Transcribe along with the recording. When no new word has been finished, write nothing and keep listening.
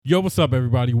Yo, what's up,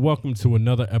 everybody? Welcome to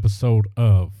another episode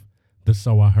of the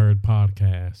So I Heard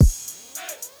podcast.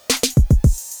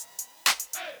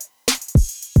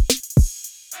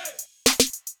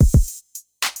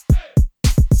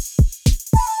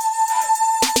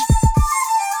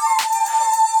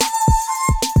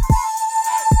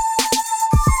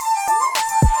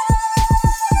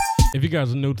 If you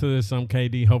guys are new to this, I'm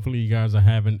KD. Hopefully, you guys are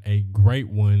having a great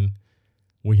one.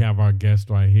 We have our guest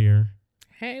right here.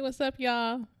 Hey, what's up,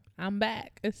 y'all? I'm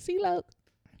back. It's CeeLo.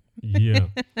 Yeah.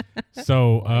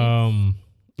 So,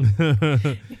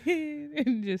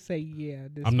 just say yeah.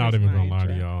 I'm not even gonna lie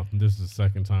to y'all. This is the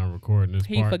second time recording this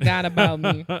He part. forgot about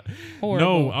me. Horrible.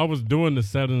 No, I was doing the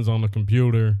settings on the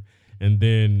computer, and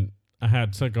then I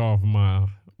had took off my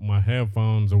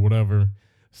headphones or whatever.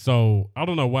 So I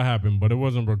don't know what happened, but it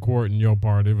wasn't recording your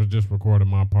part. It was just recording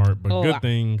my part. But good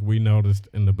thing we noticed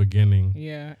in the beginning.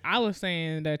 Yeah, I was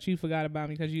saying that you forgot about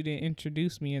me because you didn't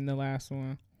introduce me in the last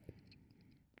one.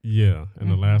 Yeah, in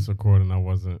the last recording, I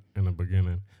wasn't in the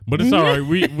beginning. But it's all right.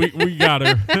 We got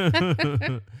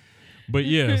her. But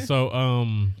yeah, so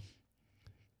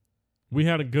we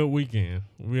had a good weekend.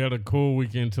 We had a cool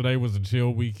weekend. Today was a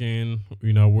chill weekend.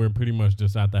 You know, we're pretty much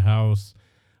just at the house.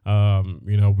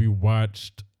 We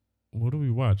watched. What did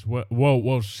we watch?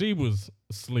 Well, she was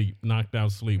asleep, knocked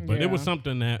out sleep. But it was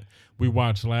something that we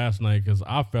watched last night because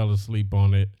I fell asleep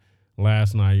on it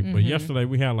last night. But yesterday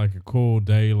we had like a cool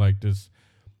day, like this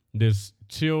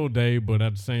chill day. But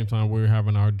at the same time, we were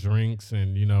having our drinks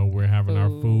and we're having our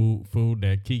food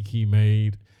that Kiki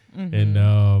made,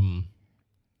 and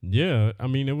yeah, I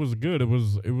mean it was good. It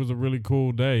was a really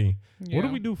cool day. Yeah. What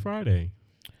did we do Friday?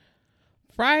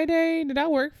 Did I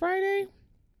work Friday?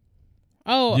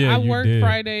 Oh, yeah, I worked did.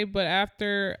 Friday, but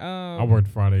after I worked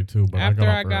Friday too, but after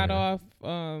I got off,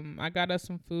 I got us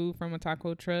some food from a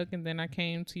taco truck, and then I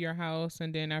came to your house,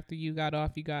 and then after you got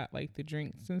off, you got like the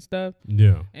drinks and stuff.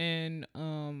 Yeah. And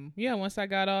once I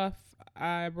got off,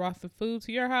 I brought the food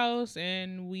to your house,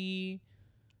 and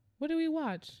what did we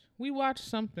watch? We watched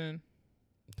something.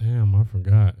 Damn, I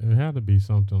forgot. It had to be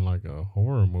something like a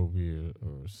horror movie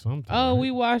or something. Oh, right?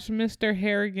 we watched Mr.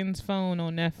 Harrigan's Phone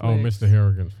on Netflix. Oh, Mr.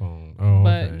 Harrigan's Phone. Oh,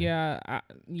 but okay.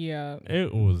 yeah.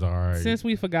 It was all right. Since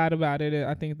we forgot about it,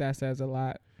 I think that says a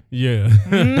lot. Yeah.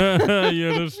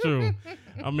 Yeah, that's true.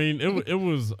 I mean, it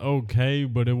was okay,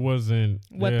 but it wasn't.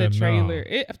 The trailer.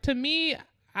 To me,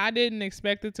 I didn't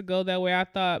expect it to go that way. I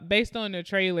thought, based on the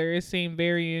trailer, it seemed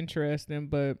very interesting,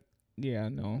 but yeah,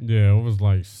 no. Yeah, it was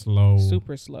like slow.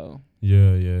 Super slow.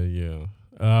 Yeah.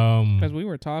 Because we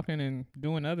were talking and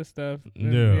doing other stuff.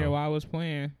 Yeah. While I was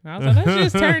playing. I was like,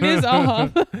 let's just turn this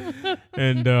off.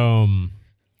 And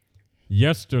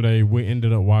yesterday we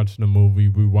ended up watching a movie.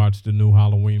 We watched the new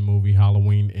Halloween movie,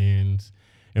 Halloween Ends.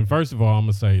 And first of all, I'm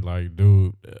gonna say, like,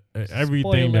 dude,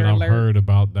 everything Spoiler that I've alert. heard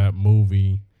about that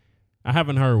movie, I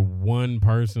haven't heard one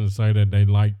person say that they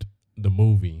liked the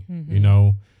movie.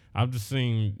 I've just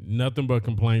seen nothing but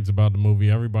complaints about the movie.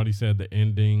 Everybody said the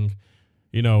ending.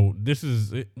 This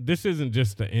isn't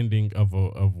just the ending of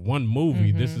one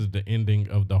movie. This is the ending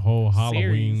of the whole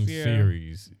Halloween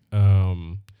series.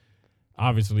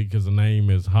 Obviously, because the name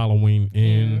is Halloween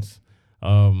Ends.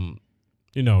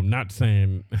 Not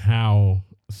saying how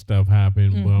stuff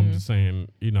happened, but I'm just saying,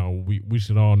 we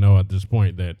should all know at this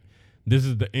point that this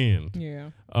is the end. Yeah.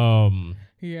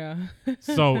 Yeah.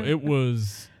 So it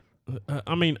was.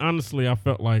 I mean, honestly, I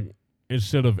felt like it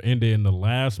should have ended in the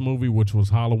last movie, which was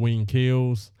Halloween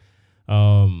Kills.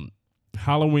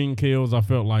 Halloween Kills, I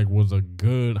felt like was a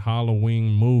good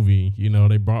Halloween movie.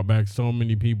 They brought back so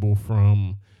many people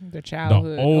from the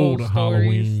childhood, the old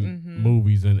Halloween stories.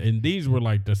 movies, and these were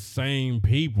like the same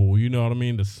people. You know what I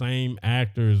mean? The same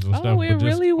actors and stuff. Oh, it but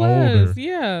just really older. was.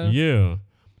 Yeah. Yeah.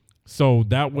 So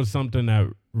that was something that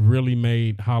really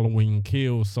made Halloween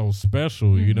Kills so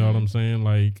special. You know what I'm saying?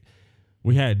 Like,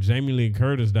 we had Jamie Lee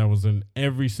Curtis that was in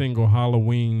every single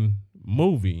Halloween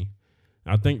movie.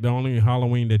 I think the only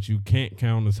Halloween that you can't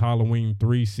count is Halloween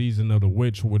 3 Season of the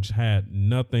Witch, which had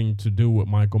nothing to do with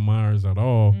Michael Myers at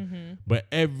all. But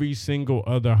every single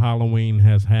other Halloween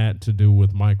has had to do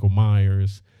with Michael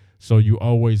Myers. So you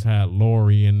always had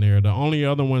Laurie in there. The only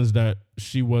other ones that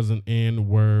she wasn't in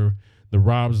were the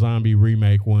Rob Zombie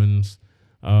remake ones.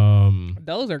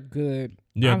 Those are good.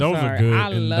 Yeah, those are good. I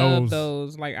love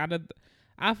those. Like,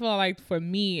 I feel like for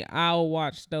me, I'll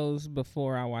watch those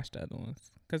before I watch the other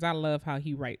ones because I love how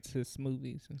he writes his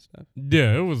movies and stuff.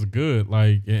 Yeah, it was good.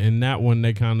 Like, in that one,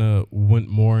 they kind of went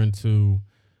more into,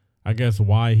 I guess,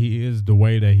 why he is the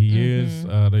way that he is.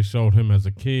 They showed him as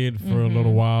a kid for a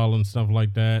little while and stuff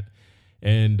like that.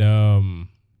 And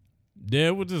Yeah,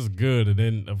 it was just good. And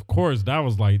then, of course, that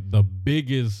was like the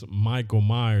biggest Michael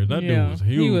Myers. That dude was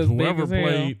huge. He was Whoever big as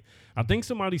played, I think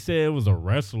somebody said it was a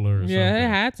wrestler or yeah, something. it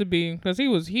had to be because he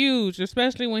was huge,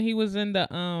 especially when he was in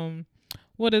the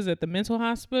what is it, the mental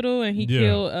hospital, and he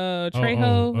killed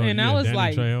Trejo, and I was Danny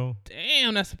like, Trejo.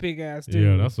 damn, that's a big ass dude.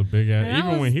 Yeah, that's a big ass. And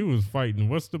Even when he was fighting,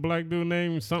 what's the black dude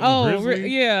name? Something Grizzly?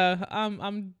 Yeah,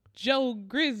 I'm Joe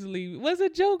Grizzly. Was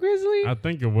it Joe Grizzly? I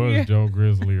think it was Joe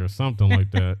Grizzly or something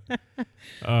like that.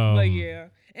 But yeah.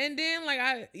 And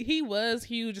then he was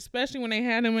huge, especially when they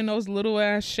had him in those little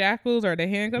ass shackles or the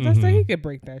handcuffs. I said he could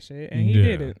break that shit, and he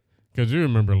did it. Because you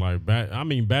remember,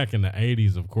 back in the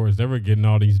 80s, of course, they were getting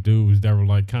all these dudes that were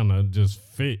like kind of just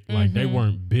fit, like they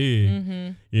weren't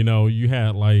big. You know, you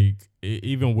had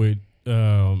even with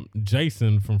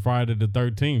Jason from Friday the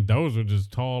 13th, those were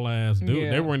just tall ass dudes.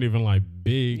 Yeah. They weren't even like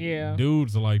big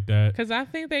dudes like that. Because I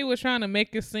think they were trying to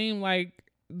make it seem like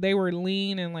they were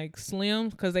lean and like slim,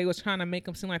 because they was trying to make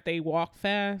them seem like they walk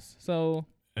fast. So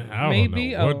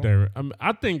maybe don't know what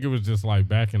I think it was just like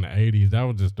back in the 80s. That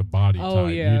was just the body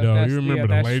type. Yeah, you know, you remember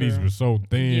the ladies were so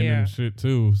thin and shit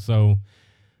too. So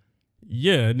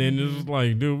yeah, and then it was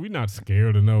like, dude, we not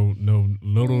scared of no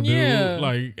little dude.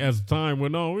 Like as time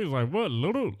went on, we was like, what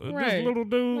little this little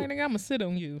dude? Like, I'm gonna sit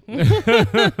on you.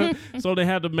 So they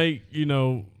had to make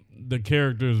the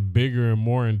characters bigger and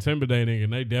more intimidating,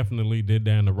 and they definitely did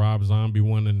that in the Rob Zombie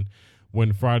one. And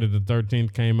when Friday the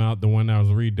 13th came out, the one that was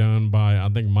redone by, I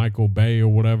think, Michael Bay or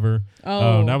whatever.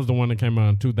 That was the one that came out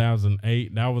in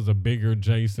 2008. That was a bigger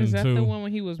Jason, Is that too. the one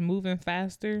when he was moving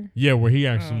faster? Yeah, where he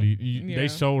actually, they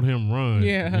showed him run.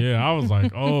 Yeah. Yeah, I was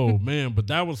like, oh, man. But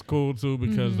that was cool, too,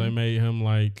 because they made him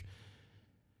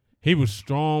he was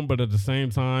strong, but at the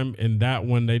same time, in that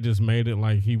one, they just made it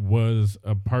like he was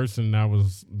a person that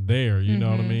was there. You know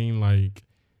what I mean?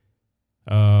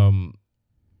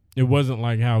 It wasn't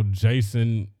like how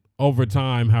Jason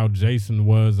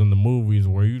was in the movies,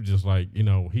 where you just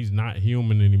he's not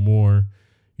human anymore.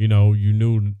 You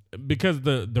knew, because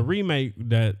the remake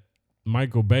that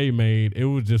Michael Bay made, it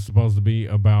was just supposed to be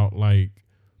about I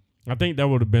think that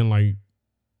would have been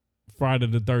Friday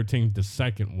the 13th, the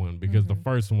second one, because the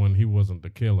first one, he wasn't the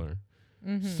killer.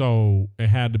 So it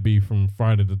had to be from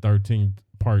Friday the 13th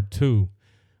part 2.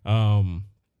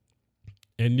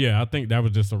 And yeah, I think that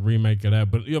was just a remake of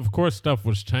that. But of course, stuff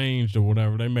was changed or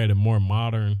whatever. They made it more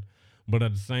modern. But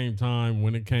at the same time,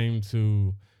 when it came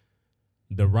to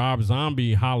the Rob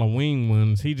Zombie Halloween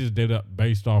ones, he just did it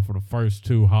based off of the first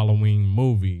 2 Halloween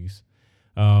movies.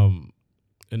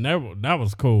 And that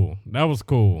was cool. That was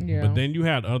cool. Yeah. But then you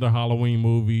had other Halloween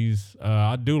movies.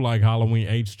 I do like Halloween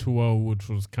H2O, which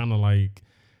was kind of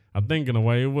I think in a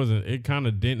way it kind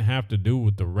of didn't have to do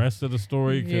with the rest of the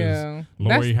story, because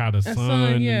Laurie had a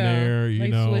son in there. They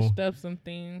switched up some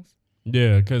things.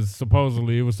 Yeah, because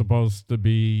supposedly it was supposed to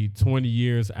be 20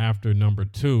 years after number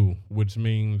 2, which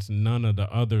means none of the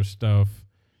other stuff,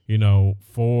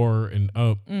 4 and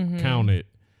up counted.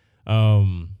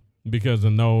 Because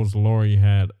in those, Laurie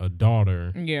had a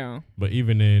daughter. Yeah. But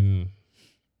even in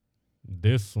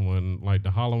this one, the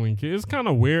Halloween Kid, it's kind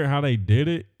of weird how they did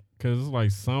it. Because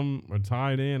it's some are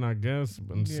tied in, I guess,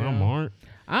 and some aren't.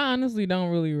 I honestly don't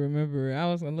really remember it. I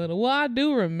was a little... Well, I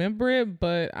do remember it,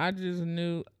 but I just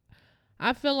knew...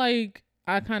 I feel like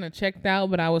I kind of checked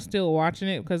out, but I was still watching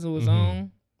it because it was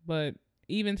on. But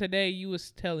even today, you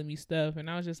was telling me stuff, and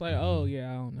I was just like, oh,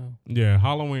 yeah, I don't know. Yeah,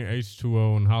 Halloween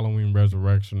H2O and Halloween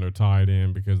Resurrection are tied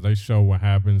in because they show what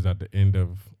happens at the end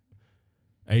of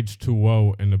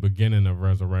H2O and the beginning of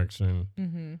Resurrection.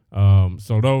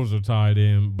 So those are tied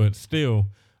in, but still,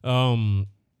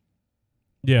 Halloween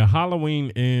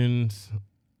ends.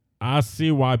 I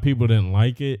see why people didn't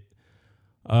like it.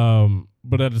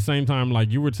 But at the same time,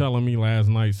 you were telling me last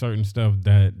night certain stuff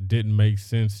that didn't make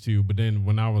sense to you, but then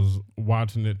when I was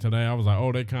watching it today, I was like,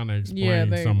 oh, they kind of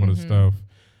explained some of the stuff.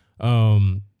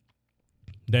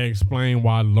 They explained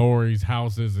why Laurie's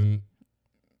house isn't,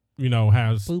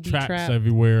 has traps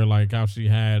everywhere, like how she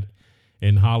had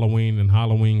in Halloween and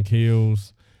Halloween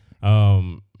Kills.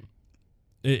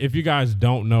 If you guys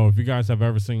don't know, if you guys have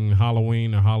ever seen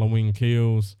Halloween or Halloween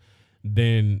Kills,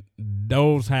 then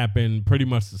those happen pretty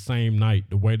much the same night,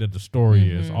 the way that the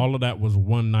story is. All of that was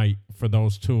one night for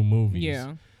those 2 movies.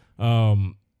 Yeah.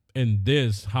 And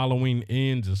this, Halloween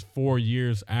Ends, is 4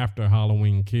 years after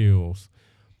Halloween Kills.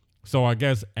 So I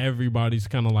guess everybody's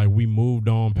kind of we moved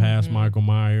on past Michael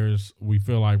Myers. We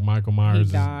feel like Michael Myers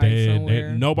is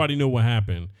dead. Nobody knew what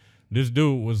happened. This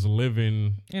dude was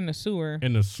living in the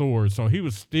sewer. So he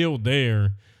was still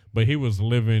there, but he was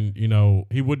living,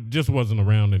 he just wasn't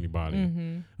around anybody.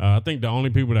 Mm-hmm. I think the only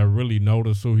people that really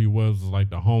noticed who he was like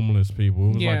the homeless people.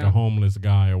 It was like a homeless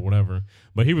guy or whatever.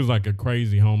 But he was like a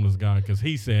crazy homeless guy because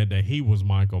he said that he was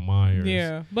Michael Myers.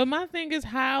 Yeah. But my thing is,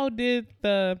 how did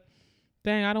the...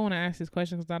 Dang, I don't want to ask this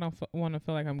question because I don't want to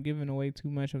feel like I'm giving away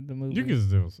too much of the movie. You can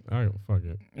still... fuck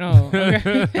it. Oh,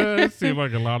 okay. It seems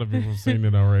like a lot of people have seen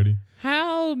it already.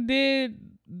 How did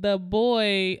the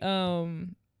boy...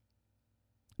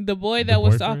 the boy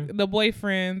that the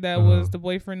boyfriend that was the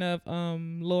boyfriend of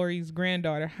Laurie's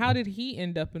granddaughter, how did he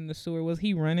end up in the sewer? Was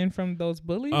he running from those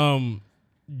bullies?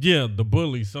 Yeah, the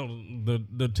bullies. So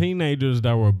the teenagers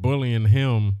that were bullying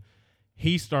him,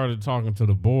 he started talking to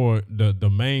the boy, the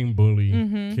main bully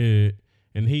kid,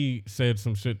 and he said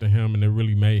some shit to him, and it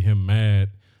really made him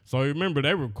mad. So remember,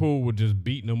 they were cool with just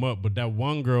beating him up, but that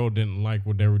one girl didn't like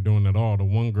what they were doing at all. The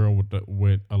one girl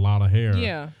with a lot of hair.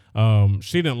 Yeah.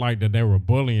 She didn't like that they were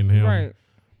bullying him. Right.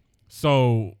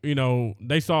 So,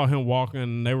 they saw him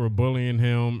walking, they were bullying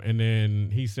him, and then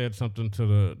he said something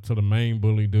to the main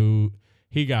bully dude.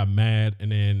 He got mad,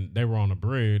 and then they were on a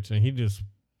bridge, and he just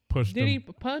pushed him. Did he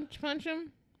punch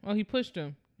him? Oh, he pushed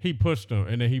him. He pushed him,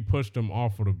 and then he pushed him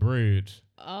off of the bridge.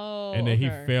 Oh, and then he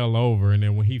fell over, and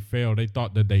then when he fell, they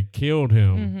thought that they killed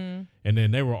him. Mm-hmm. And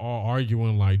then they were all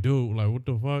arguing like, dude, like, what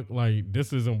the fuck? Like,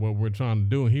 this isn't what we're trying to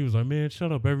do. And he was like, man,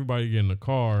 shut up. Everybody get in the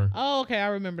car. Oh, okay. I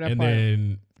remember that and part. And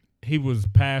then he was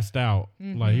passed out.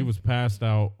 Mm-hmm. Like, he was passed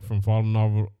out from falling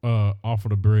off of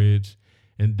the bridge.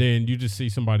 And then you just see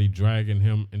somebody dragging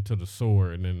him into the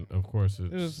sewer. And then, of course,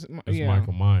 it's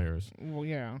Michael Myers. Well,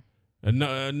 yeah.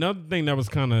 Another thing that was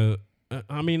kind of,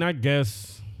 I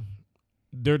guess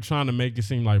they're trying to make it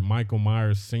seem like Michael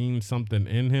Myers seen something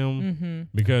in him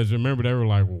because remember they were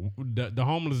like, the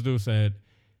homeless dude said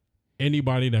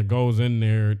anybody that goes in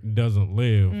there doesn't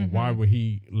live. Why would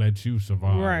he let you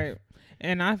survive? Right.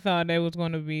 And I thought they was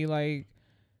going to be like,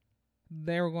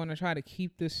 they were going to try to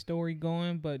keep this story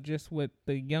going, but just with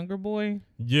the younger boy.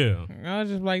 Yeah. I was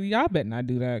just like, y'all better not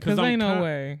do that because ain't no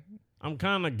way. I'm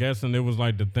kind of guessing it was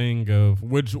like the thing of,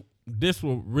 which this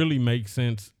will really make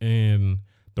sense in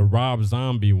the Rob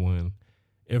Zombie one.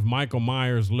 If Michael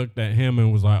Myers looked at him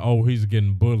and was like, oh, he's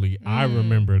getting bullied, I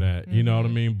remember that. You know what I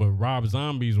mean? But Rob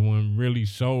Zombie's one really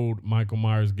showed Michael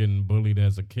Myers getting bullied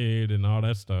as a kid and all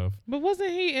that stuff. But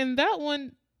wasn't he in that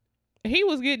one? He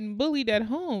was getting bullied at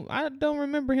home. I don't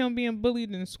remember him being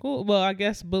bullied in school. Well, I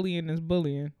guess bullying is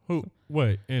bullying. Who?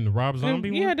 What? In the Rob Zombie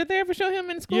one? Yeah, did they ever show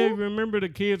him in school? Yeah, remember the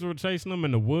kids were chasing him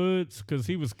in the woods because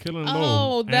he was killing little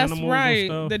animals. Oh, that's right. And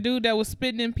stuff? The dude that was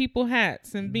spitting in people's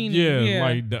hats and beanies. Yeah,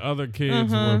 like the other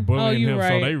kids were bullying him. Right.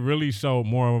 So they really showed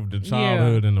more of the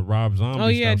childhood in the Rob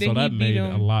Zombie stuff. So that made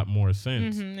a lot more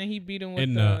sense. And he beat him with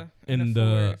in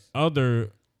the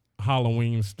other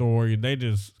Halloween story, they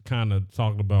just kind of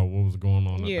talked about what was going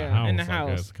on at the house,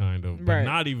 I guess, kind of. But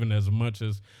not even as much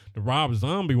as the Rob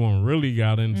Zombie one really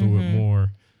got into it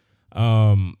more.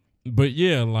 But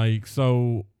yeah, like,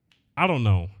 so I don't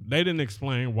know. They didn't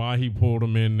explain why he pulled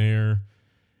him in there.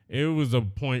 It was a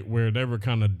point where they were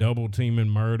kind of double teaming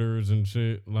murders and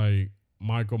shit, like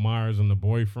Michael Myers and the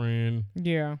boyfriend.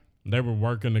 Yeah. They were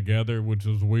working together, which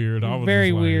was weird. I was very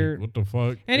just like, weird. What the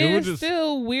fuck? And it's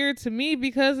still weird to me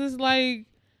because it's like,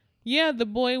 yeah, the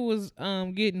boy was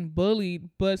getting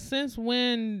bullied, but since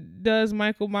when does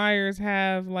Michael Myers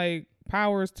have like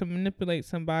powers to manipulate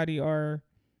somebody or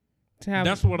to have?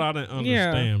 That's what I didn't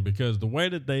understand because the way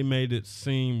that they made it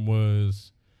seem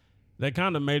was they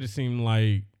kind of made it seem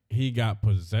like he got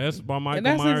possessed by Michael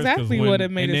Myers. That's exactly what it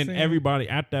made it seem. And then everybody,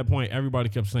 at that point, everybody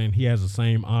kept saying he has the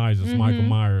same eyes as Michael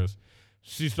Myers.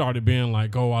 She started being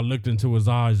like, oh, I looked into his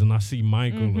eyes and I see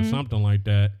Michael or something like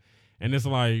that. And it's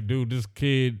like, dude, this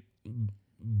kid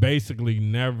basically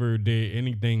never did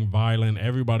anything violent.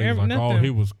 Everybody was like, nothing. Oh, he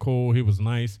was cool. He was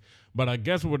nice. But I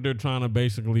guess what they're trying to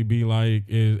basically be like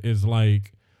is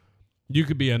like, you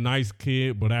could be a nice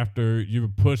kid, but after you're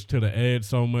pushed to the edge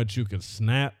so much, you could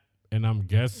snap. And I'm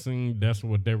guessing that's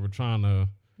what they were trying to.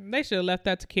 They should have left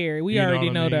that to Carrie. We already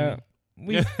know that.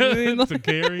 To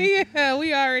Carrie? Yeah,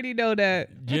 we already know that.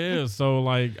 Yeah, so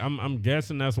like I'm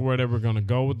guessing that's where they were gonna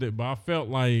go with it. But I felt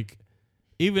like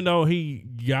even though he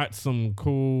got some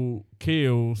cool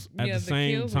kills at the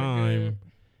same time,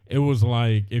 it was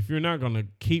like if you're not gonna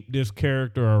keep this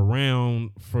character around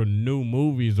for new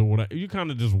movies or whatever, you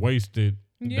kind of just wasted.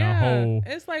 Yeah,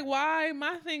 it's like why?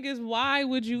 My thing is, why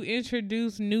would you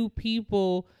introduce new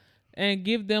people and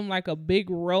give them like a big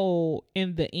role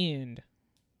in the end?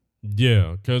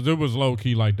 Yeah, because it was low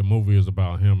key like the movie is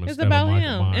about him. It's about of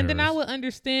him, Myers. And then I would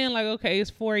understand like, okay, it's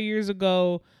 4 years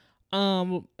ago.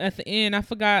 at the end, I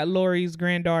forgot Lori's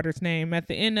granddaughter's name. At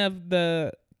the end of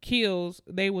the kills,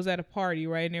 they was at a party,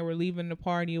 right? And they were leaving the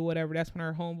party or whatever. That's when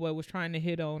her homeboy was trying to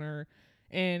hit on her.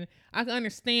 And I can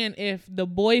understand if the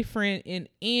boyfriend in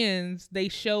Ends, they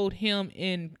showed him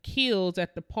in Kills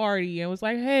at the party and was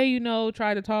like, hey, you know,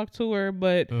 try to talk to her,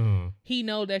 but he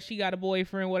know that she got a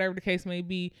boyfriend, whatever the case may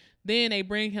be. Then they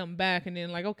bring him back and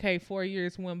then like, okay, 4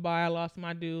 years went by. I lost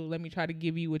my dude. Let me try to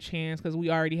give you a chance because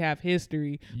we already have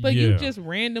history. But you just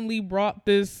randomly brought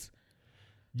this.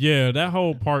 Yeah, that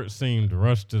whole part seemed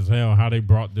rushed as hell. How they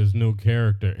brought this new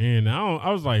character in.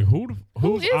 I was like,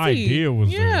 whose idea was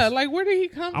this? Yeah, like where did he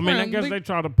come from? I mean, I guess they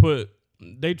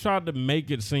tried to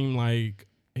make it seem like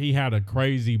he had a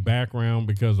crazy background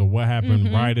because of what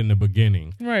happened right in the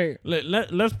beginning. Right.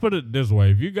 Let's put it this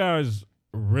way: if you guys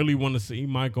really want to see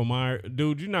Michael Myers,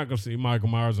 dude, you're not gonna see Michael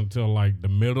Myers until like the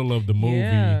middle of the movie,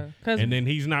 and then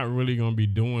he's not really gonna be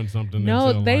doing something.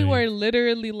 No, they were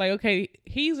literally like, okay,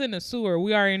 he's in the sewer.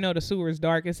 We already know the sewer is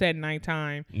dark. It's at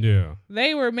nighttime. Yeah,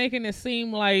 they were making it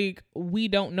seem like we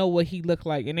don't know what he looked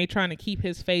like, and they trying to keep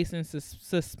his face in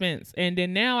suspense. And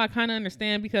then now I kind of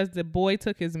understand because the boy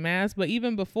took his mask, but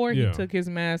even before he took his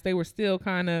mask, they were still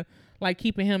kind of like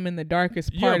keeping him in the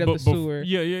darkest part of the sewer.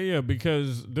 Yeah.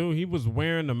 Because, dude, he was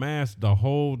wearing the mask the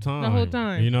whole time. The whole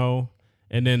time. You know?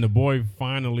 And then the boy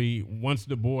finally, once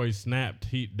the boy snapped,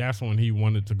 that's when he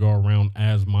wanted to go around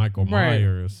as Michael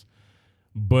Myers.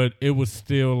 But it was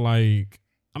still like,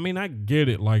 I mean, I get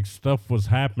it. Like, stuff was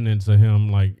happening to him.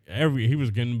 Like, he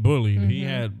was getting bullied. He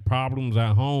had problems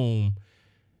at home.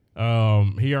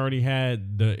 He already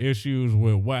had the issues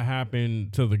with what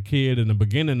happened to the kid in the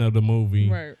beginning of the movie.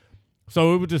 Right.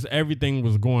 So it was just everything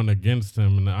was going against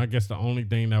him, and I guess the only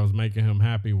thing that was making him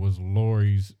happy was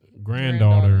Laurie's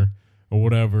granddaughter or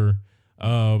whatever.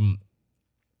 And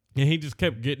he just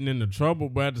kept getting into trouble,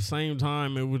 but at the same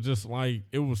time, it was just like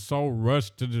it was so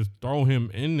rushed to just throw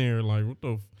him in there. Like what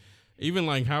the, even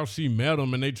like how she met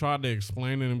him, and they tried to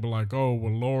explain it and be like, "Oh,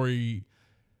 well, Laurie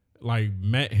like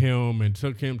met him and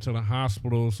took him to the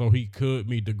hospital so he could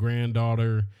meet the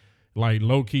granddaughter." Like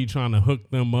low key trying to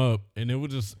hook them up, and it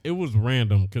was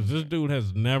random because this dude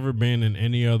has never been in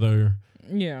any other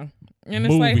and movie.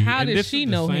 It's like, how did she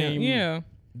know him? Yeah,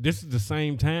 this is the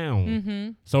same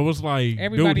town, so it's like,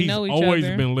 everybody dude, he's always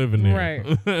been living there.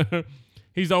 Right,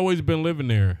 he's always been living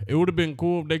there. It would have been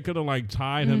cool if they could have like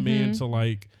tied him into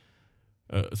like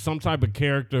some type of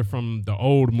character from the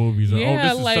old movies. Or,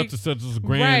 this is like, such and such's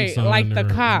grandson. Right, like the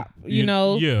cop, you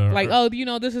know? Yeah. Like,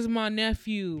 this is my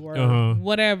nephew or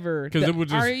whatever. Because it was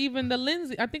just... Or even the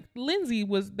Lindsay. I think Lindsay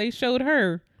they showed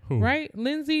her. Who? Right?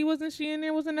 Lindsay, wasn't she in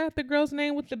there? Wasn't that the girl's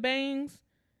name with the bangs?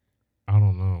 I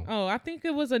don't know. Oh, I think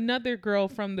it was another girl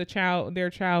from their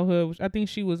childhood. I think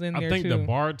she was in there too. I think the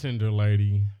bartender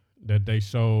lady that they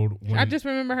showed. I just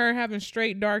remember her having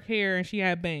straight dark hair and she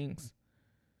had bangs.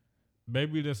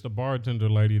 Maybe that's the bartender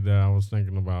lady that I was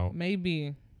thinking about.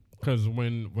 Maybe. Because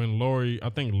when Laurie, I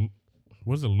think,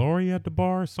 was it Laurie at the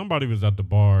bar? Somebody was at the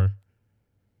bar.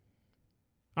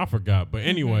 I forgot. But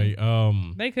anyway.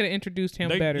 They could have introduced him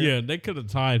better. Yeah, they could have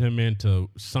tied him into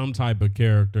some type of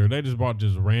character. They just brought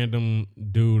this random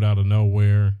dude out of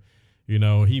nowhere. You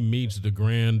know, he meets the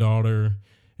granddaughter.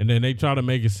 And then they try to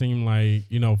make it seem like,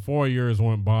 4 years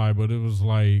went by. But it was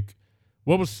like,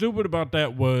 what was stupid about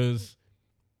that was,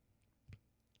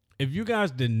 if you guys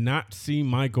did not see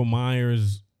Michael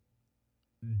Myers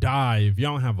die, if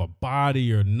y'all don't have a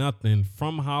body or nothing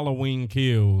from Halloween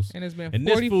Kills, and it's been and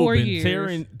 44 this fool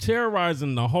been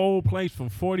terrorizing the whole place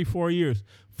for 44 years.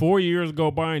 4 years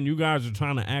go by and you guys are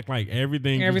trying to act like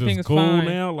everything is just cool fine.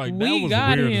 Now. Like we that was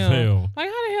got weird him. as hell. Like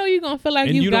how the hell you gonna feel like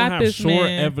and you got this man? You don't have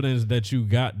short evidence that you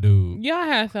got, dude. Y'all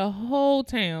had the whole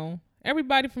town,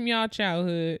 everybody from y'all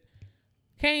childhood.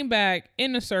 Came back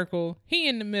in the circle. He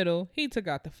in the middle. He took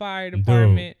out the fire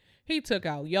department. He took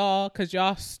out y'all because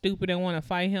y'all stupid and want to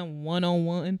fight him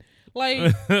one-on-one.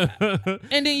 Like,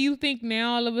 and then you think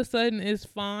now all of a sudden it's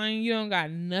fine. You don't got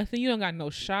nothing. You don't got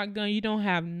no shotgun. You don't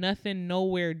have nothing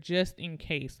nowhere just in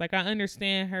case. Like, I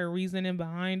understand her reasoning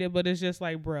behind it, but it's just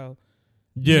like, bro.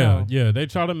 Yeah. They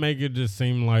try to make it just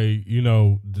seem like,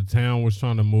 the town was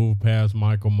trying to move past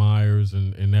Michael Myers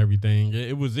and everything.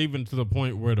 It was even to the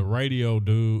point where the radio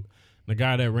dude, the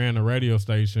guy that ran the radio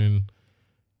station,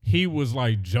 he was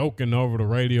like joking over the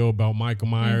radio about Michael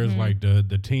Myers. Like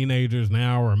the teenagers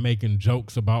now are making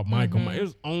jokes about Michael Myers. It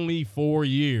was only 4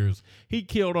 years. He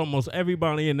killed almost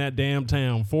everybody in that damn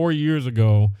town 4 years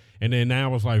ago. And then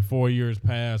now it's like 4 years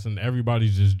past and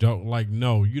everybody's just joking. Like,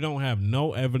 no, you don't have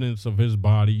no evidence of his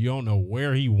body. You don't know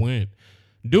where he went.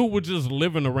 Dude was just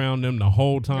living around them the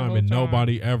whole time and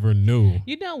nobody ever knew.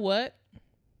 You know what?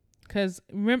 Because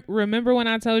remember when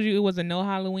I told you it was a no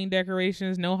Halloween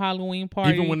decorations, no Halloween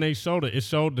party? Even when they showed it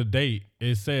showed the date.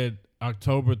 It said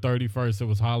October 31st. It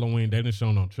was Halloween. They didn't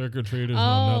show no trick-or-treaters,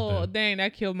 no nothing. Oh, dang,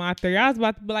 that killed my theory. I was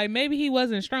about to be like, maybe he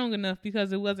wasn't strong enough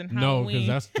because it wasn't Halloween.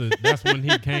 No, because that's when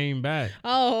he came back.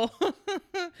 Oh.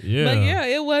 Yeah. But yeah,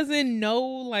 it wasn't no,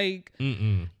 like...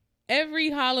 Mm-mm. Every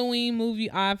Halloween movie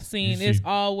I've seen is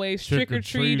always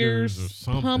trick-or-treaters,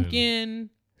 pumpkin,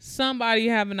 somebody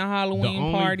having a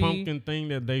Halloween party. The only pumpkin thing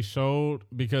that they showed,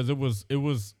 because it was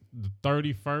the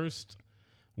 31st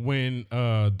when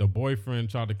the boyfriend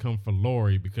tried to come for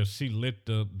Lori because she lit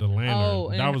the lantern.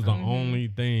 Oh, that was the only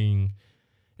thing.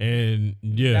 And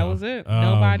yeah. That was it.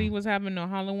 Nobody was having a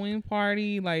Halloween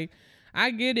party. Like,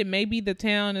 I get it. Maybe the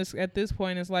town is at this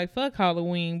point is like, fuck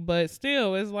Halloween, but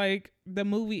still, it's like the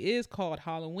movie is called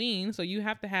Halloween, so you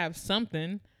have to have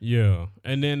something. Yeah.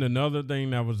 And then another thing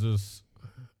that was just,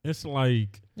 it's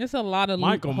like, it's a lot of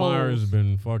Michael loopholes. Myers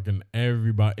been fucking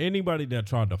everybody. Anybody that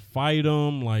tried to fight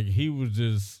him, like, he was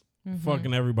just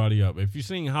fucking everybody up. If you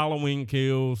seen Halloween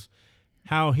Kills,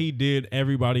 how he did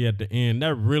everybody at the end,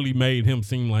 that really made him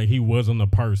seem like he wasn't a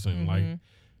person. Like,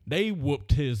 they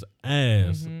whooped his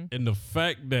ass. And the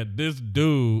fact that this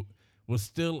dude was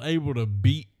still able to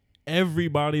beat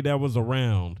everybody that was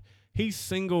around. He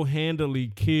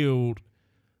single-handedly killed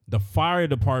the fire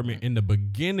department in the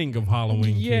beginning of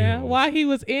Halloween Kills. While he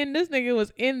was this nigga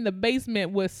was in the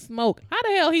basement with smoke. How the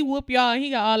hell he whoop y'all and he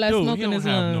got all that smoke in his lungs?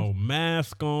 He don't have no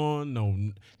mask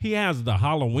on. He has the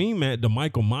Halloween the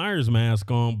Michael Myers mask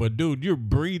on, but dude, you're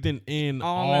breathing in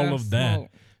all of that. Smoke.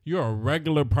 You're a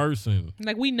regular person.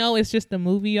 Like, we know it's just a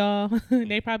movie, y'all.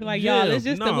 They probably like, y'all, it's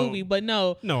just a movie. But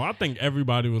no. No, I think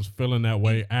everybody was feeling that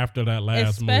way after that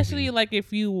last movie. Especially, like,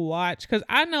 if you watch. Because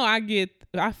I know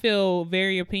I feel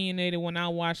very opinionated when I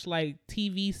watch, like,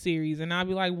 TV series. And I'll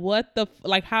be like, what the...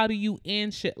 like, how do you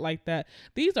end shit like that?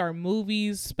 These are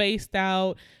movies spaced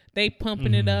out. They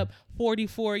pumping it up.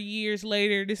 44 years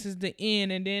later, this is the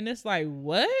end. And then it's like,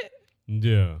 what?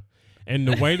 Yeah. And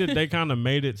the way that they kind of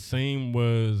made it seem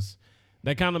was,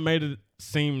 they kind of made it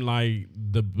seem like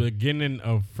the beginning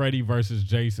of Freddy versus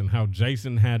Jason, how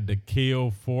Jason had to kill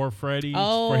for Freddy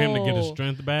for him to get his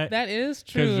strength back. That is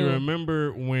true. Because you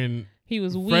remember when he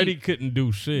was weak. Freddy couldn't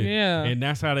do shit. Yeah. And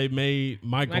that's how they made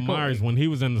Michael Myers. When he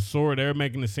was in the sword, they were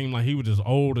making it seem like he was just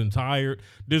old and tired.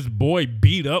 This boy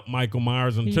beat up Michael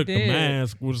Myers and took the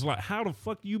mask. It was like, how the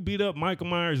fuck you beat up Michael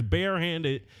Myers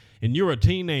barehanded and you're a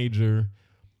teenager?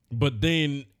 But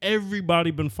then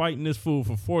everybody been fighting this fool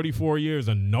for 44 years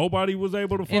and nobody was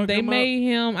able to fuck him up. And they made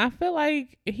him, I feel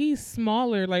like he's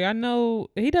smaller. Like, I know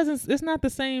he doesn't, it's not the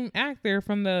same actor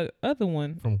from the other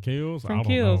one. From Kills? From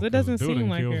Kills. It doesn't seem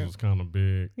like Kills it. was kind of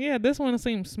big. Yeah, this one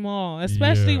seems small.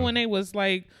 Especially when they was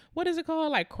like, what is it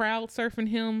called? Like crowd surfing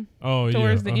him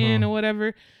towards the end or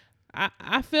whatever.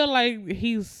 I feel like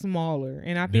he's smaller.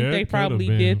 And I think they probably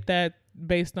did that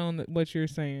based on what you're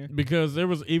saying, because there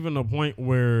was even a point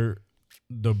where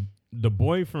the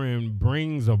boyfriend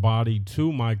brings a body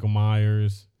to Michael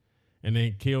Myers and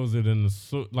then kills it in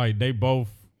the like they both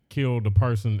killed the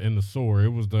person in the sewer. It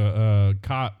was the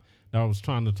cop that was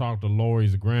trying to talk to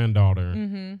Lori's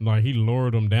granddaughter. Like, he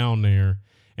lured him down there,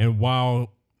 and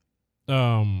while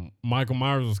Michael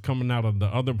Myers was coming out of the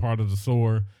other part of the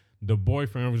sewer, the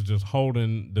boyfriend was just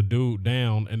holding the dude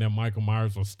down, and then Michael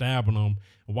Myers was stabbing him.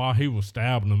 While he was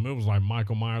stabbing him, it was like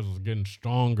Michael Myers was getting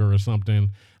stronger or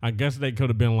something. I guess they could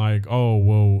have been like, oh,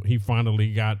 well, he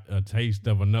finally got a taste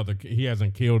of another. He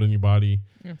hasn't killed anybody.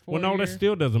 Well, no, that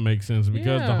still doesn't make sense,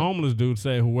 because the homeless dude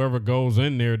said whoever goes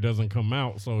in there doesn't come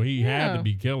out, so he had to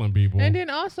be killing people. And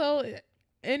then also,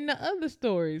 in the other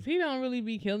stories, he don't really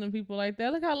be killing people like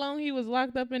that. Look how long he was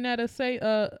locked up in that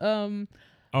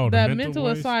that mental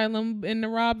asylum in the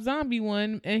Rob Zombie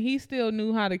one, and he still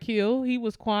knew how to kill. He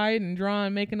was quiet and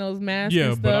drawing, making those masks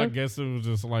and stuff. But I guess it was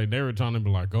just like they were trying to be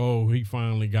like, oh, he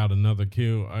finally got another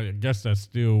kill. I guess that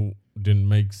still didn't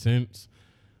make sense.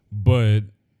 But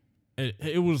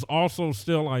it was also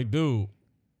still like, dude,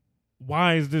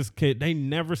 why is this kid? They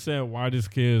never said why this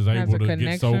kid is able to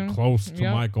get so close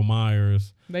to Michael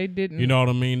Myers. They didn't. You know what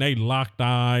I mean? They locked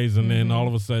eyes, and then all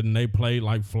of a sudden they played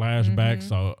like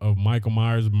flashbacks of Michael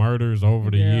Myers' murders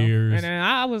over the years. And then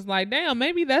I was like, damn,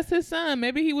 maybe that's his son.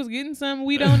 Maybe he was getting something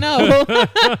we don't know.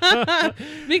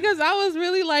 Because I was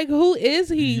really like, who is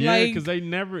he? Yeah, because I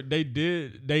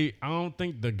don't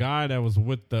think the guy that was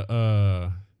with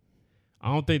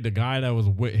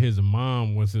his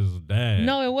mom was his dad.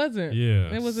 No, it wasn't.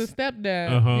 Yeah. It was his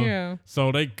stepdad. Yeah.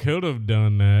 So they could have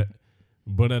done that.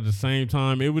 But at the same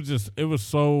time, it was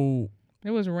so It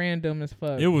was random as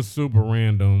fuck. It was super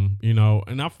random, you know,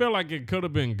 and I feel like it could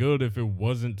have been good if it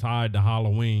wasn't tied to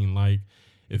Halloween. Like,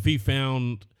 if he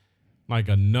found like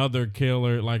another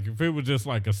killer, like if it was just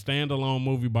like a standalone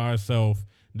movie by itself,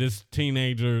 this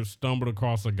teenager stumbled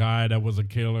across a guy that was a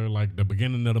killer. Like the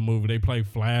beginning of the movie, they play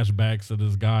flashbacks of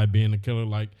this guy being a killer.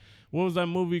 Like, what was that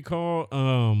movie called?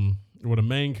 Where the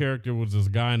main character was this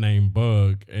guy named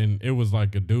Bug, and it was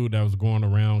like a dude that was going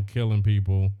around killing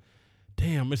people.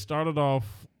 Damn, it started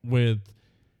off with,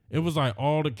 it was like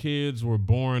all the kids were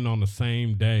born on the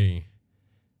same day,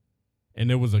 and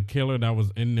there was a killer that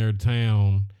was in their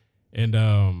town, and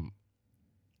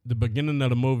the beginning of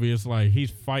the movie, it's like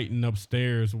he's fighting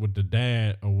upstairs with the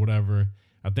dad or whatever.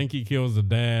 I think he kills the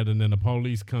dad, and then the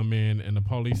police come in, and the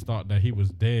police thought that he was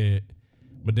dead,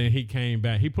 but then he came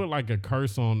back. He put like a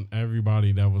curse on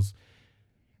everybody that was.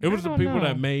 It was the people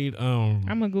that made I'm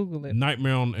gonna Google it.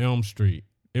 Nightmare on Elm Street.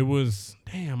 It was,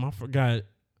 damn, I forgot.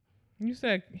 You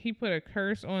said he put a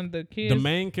curse on the kids? The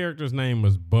main character's name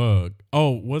was Bug.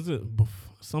 Oh, was it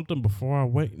something Before I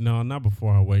Wake? No, not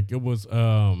Before I Wake. It was,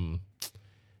 damn,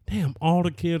 all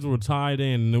the kids were tied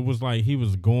in. And it was like he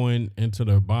was going into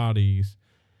their bodies,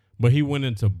 but he went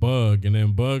into Bug, and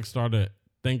then Bug started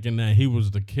thinking that he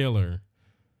was the killer.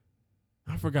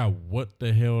 I forgot what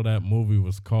the hell that movie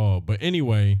was called. But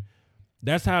anyway,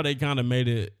 that's how they kind of made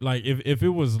it. Like, if it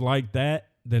was like that,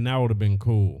 then that would have been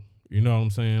cool. You know what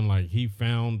I'm saying? Like, he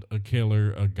found a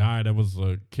killer, a guy that was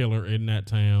a killer in that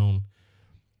town.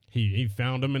 He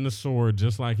found him in the sword,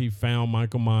 just like he found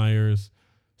Michael Myers.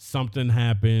 Something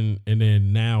happened, and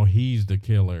then now he's the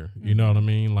killer. You know what I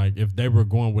mean? Like, if they were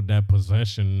going with that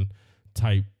possession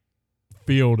type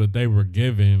feel that they were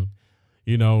given,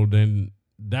 you know, then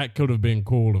that could have been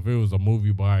cool if it was a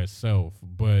movie by itself.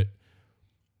 But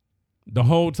the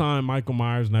whole time, Michael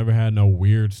Myers never had no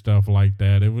weird stuff like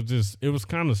that. It was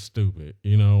kind of stupid,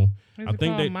 you know. Is it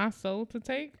called My Soul to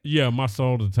Take? Yeah, My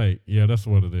Soul to Take. Yeah, that's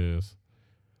what it is.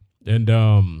 And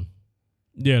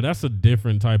yeah, that's a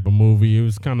different type of movie. It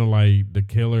was kind of like the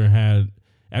killer had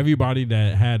everybody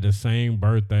that had the same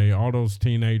birthday. All those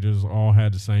teenagers all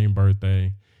had the same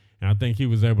birthday. And I think he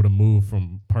was able to move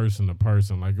from person to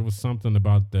person. Like, it was something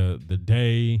about the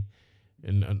day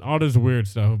and all this weird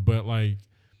stuff. But like,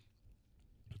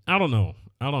 I don't know.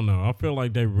 I feel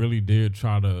like they really did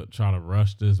try to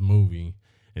rush this movie.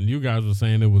 And you guys were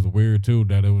saying it was weird too,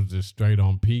 that it was just straight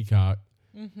on Peacock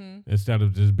instead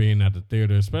of just being at the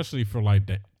theater, especially for like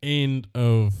the end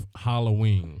of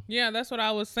Halloween. Yeah, that's what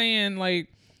I was saying. Like,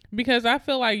 because I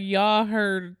feel like y'all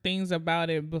heard things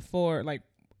about it before, like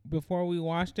before we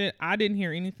watched it. I didn't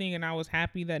hear anything, and I was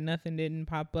happy that nothing didn't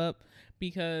pop up,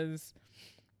 because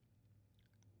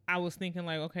I was thinking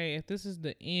like, okay, if this is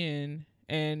the end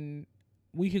and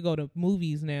we could go to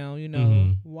movies now, you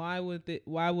know, why would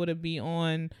it be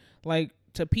on like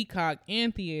to Peacock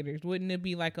and theaters? Wouldn't it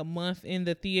be like a month in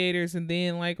the theaters and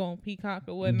then like on Peacock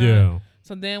or whatnot? Yeah.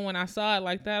 So then when I saw it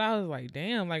like that, I was like,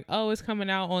 damn, like, oh, it's coming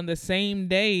out on the same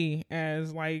day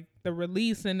as like the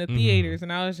release in the theaters.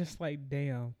 And I was just like,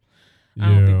 damn, I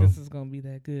don't think this is going to be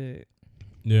that good.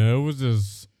 Yeah, it was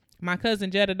just. My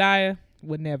cousin Jedediah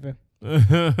would never.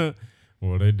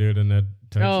 Well, they did in that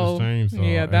Texas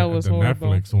Chainsaw. Yeah, that was the horrible.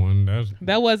 Netflix one.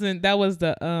 That was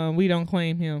the We Don't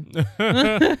Claim Him.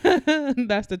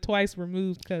 That's the twice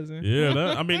removed cousin. Yeah,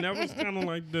 that was kind of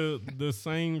like the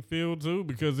same feel too,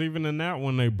 because even in that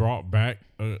one they brought back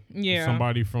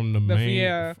somebody from from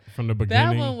the beginning.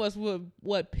 That one was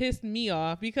what pissed me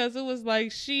off, because it was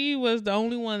like she was the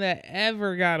only one that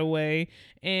ever got away,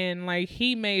 and like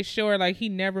he made sure like he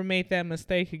never made that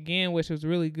mistake again, which was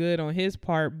really good on his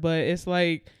part. But it's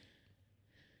like,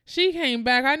 she came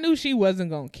back. I knew she wasn't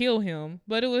gonna kill him,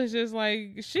 but it was just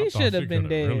like she should have been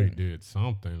dead. Really did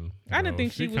something. I didn't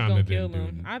think she was gonna kill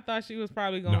him. I thought she was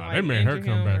probably gonna. No, they made her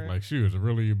come back like she was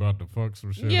really about to fuck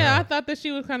some shit. Yeah, up. I thought that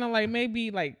she was kind of like maybe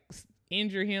like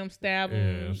injure him, stab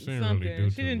him, something. Really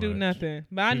she didn't do nothing,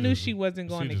 but I knew she wasn't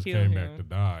going to kill him. Back to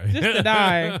die. Just to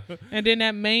die. And then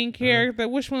that main character,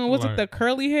 which one was it? The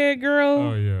curly haired girl?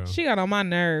 Oh yeah. She got on my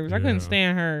nerves. I couldn't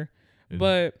stand her.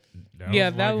 But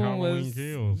that one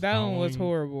was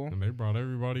horrible. And they brought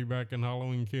everybody back in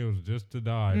Halloween Kills just to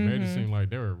die. Made it seem like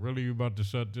they were really about to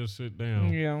shut this shit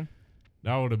down. Yeah.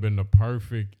 That would have been the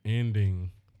perfect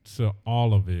ending to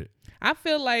all of it. I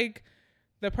feel like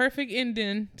the perfect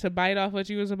ending, to bite off what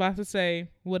you was about to say,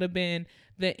 would have been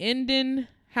the ending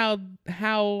how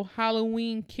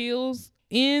Halloween Kills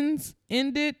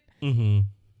ended.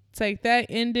 Take that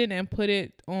ending and put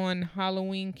it on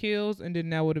Halloween Kills, and then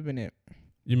that would have been it.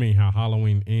 You mean how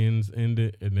Halloween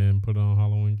ended and then put it on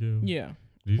Halloween Kills? Yeah.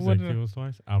 Did you say Kills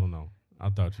twice? I don't know. I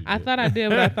thought you did. I thought I did,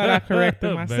 but I thought I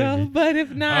corrected myself. Baby. But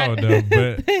if not, Oh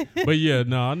no, but yeah,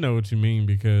 no, I know what you mean,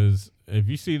 because if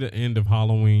you see the end of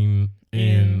Halloween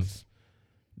ends,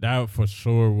 that for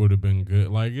sure would have been good.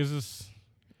 Like, it's just,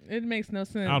 it makes no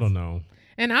sense. I don't know.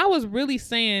 And I was really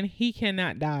saying he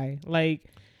cannot die.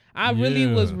 Like, I really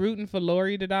was rooting for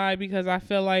Laurie to die, because I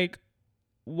feel like,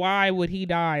 why would he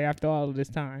die after all of this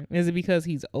time? Is it because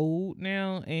he's old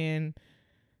now? And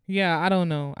yeah, I don't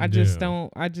know. I just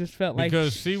don't. I just felt like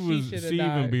because she even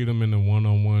died. beat him in the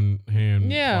 1-on-1 hand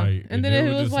fight, and then it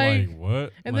was just like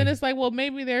what? And then it's like, well,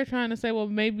 maybe they're trying to say, well,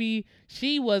 maybe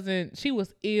she was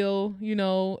ill,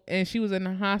 and she was in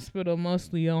the hospital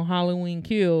mostly on Halloween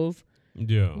Kills.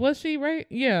 Yeah, was she right?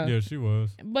 Yeah, she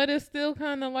was. But it's still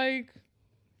kind of like,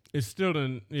 it still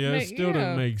didn't. Yeah, it still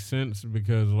didn't make sense,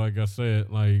 because, like I said,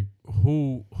 like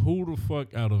who the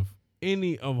fuck out of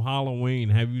any of Halloween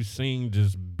have you seen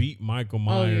just beat Michael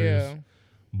Myers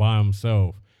by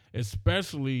himself?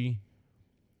 Especially,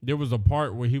 there was a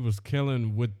part where he was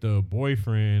killing with the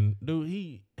boyfriend. Dude,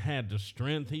 he had the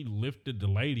strength. He lifted the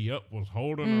lady up, was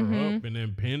holding her up, and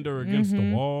then pinned her against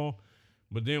the wall.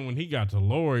 But then when he got to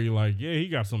Laurie, like, yeah, he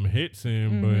got some hits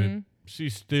in, but she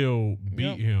still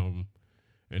beat him.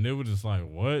 And it was just like,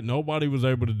 what? Nobody was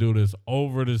able to do this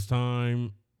over this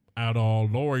time at all.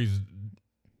 Laurie's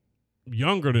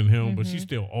younger than him, but she's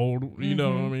still old. You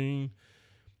know what I mean?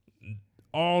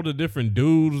 All the different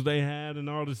dudes they had and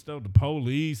all this stuff, the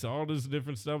police, all this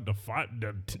different stuff,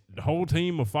 the whole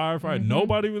team of firefighters,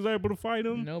 nobody was able to fight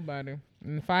him. Nobody.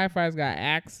 And the firefighters got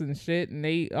axe and shit, and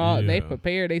they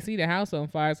prepared. They see the house on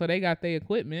fire, so they got their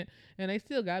equipment, and they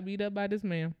still got beat up by this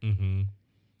man. Mm-hmm.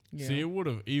 Yeah. See, it would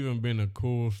have even been a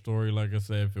cool story, like I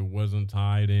said, if it wasn't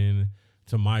tied in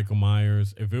to Michael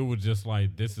Myers. If it was just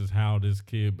like, this is how this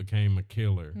kid became a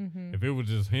killer. If it was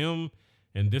just him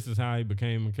and this is how he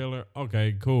became a killer,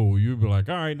 okay, cool. You'd be like,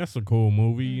 all right, that's a cool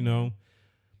movie,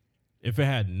 If it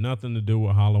had nothing to do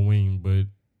with Halloween, but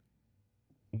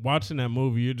watching that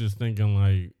movie, you're just thinking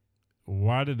like,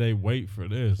 why did they wait for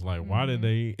this? Like, why did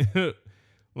they,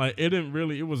 like,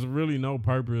 it was really no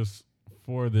purpose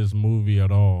for this movie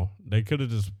at all. They could have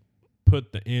just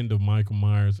put the end of Michael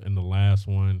Myers in the last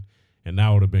one, and that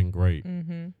would have been great.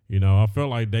 I felt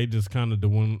like they just kind of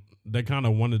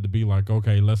wanted to be like,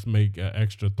 okay, let's make an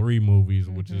extra 3 movies,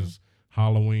 which is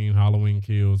Halloween, Halloween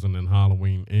Kills, and then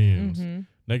Halloween Ends.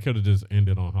 They could have just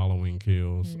ended on Halloween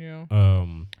Kills. Yeah.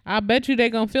 I bet you they're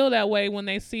going to feel that way when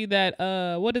they see that,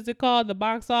 what is it called? The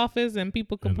box office, and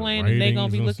people complain, and they're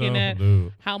going to be looking at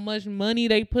how much money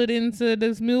they put into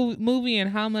this movie and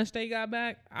how much they got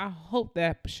back. I hope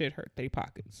that shit hurt their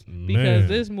pockets. Because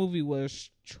this movie was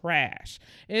trash.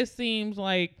 It seems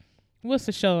like, what's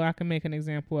the show I can make an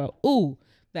example of? Ooh,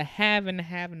 The Have and the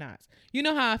Have-Nots. You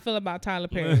know how I feel about Tyler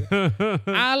Perry.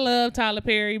 I love Tyler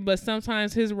Perry, but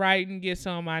sometimes his writing gets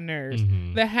on my nerves.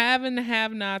 The Have and the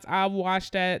Have-Nots, I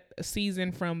watched that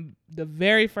season from the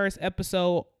very first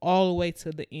episode all the way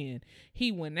to the end.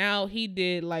 He went out, he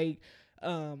did like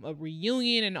a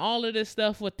reunion and all of this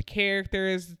stuff with the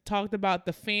characters, talked about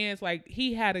the fans. Like,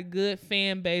 he had a good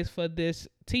fan base for this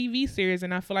TV series,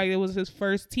 and I feel like it was his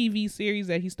first TV series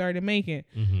that he started making.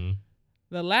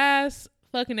 The last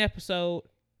fucking episode,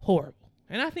 horrible.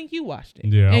 And I think you watched it.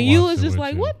 Yeah, and you was just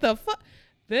like, what the fuck?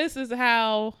 This is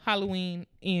how Halloween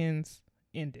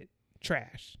ended.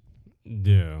 Trash.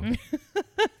 Yeah.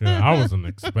 I wasn't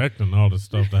expecting all the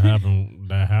stuff that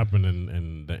happened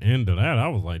in the end of that. I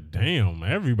was like, damn,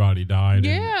 everybody died.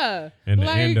 Yeah. And the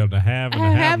end of the Have and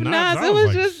the Have-Nots. It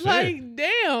was just like,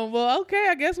 damn, well, okay,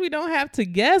 I guess we don't have to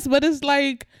guess, but it's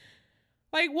like,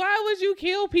 why would you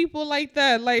kill people like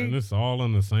that? Like, and it's all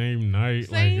on the same night.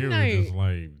 It was just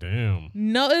like, damn.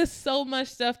 No, it's so much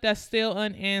stuff that's still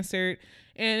unanswered,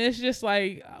 and it's just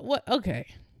like, what? Okay.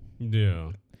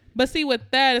 Yeah. But see, with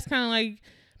that, it's kind of like,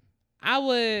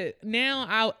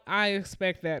 I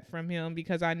expect that from him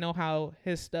because I know how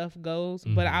his stuff goes,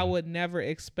 but I would never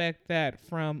expect that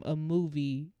from a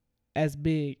movie as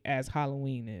big as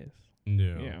Halloween is.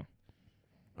 Yeah.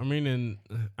 I mean, and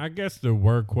I guess there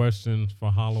were questions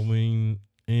for Halloween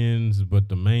Ends, but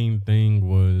the main thing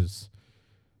was,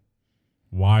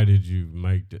 why did you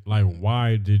make it? Like,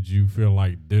 why did you feel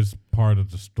like this part of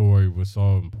the story was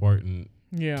so important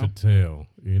to tell?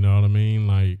 You know what I mean?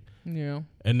 Like,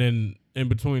 and then in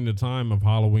between the time of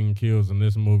Halloween Kills and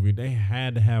this movie, they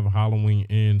had to have Halloween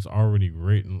Ends already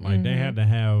written. Like, they had to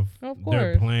have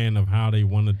their plan of how they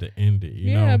wanted to end it.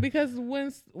 You know? Because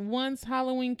once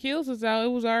Halloween Kills was out,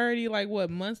 it was already like, what,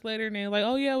 months later, and they're like,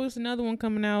 oh yeah, there's another one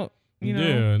coming out. You know?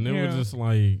 Yeah, and it was just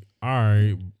like, all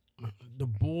right, the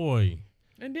boy.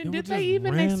 And then It did was they just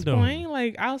even random. explain,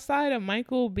 like, outside of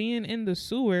Michael being in the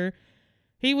sewer,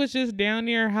 he was just down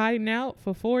there hiding out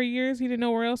for 4 years. He didn't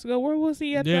know where else to go. Where was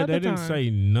he at the Yeah, other they didn't time? say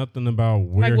nothing about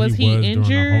where Like, was he during the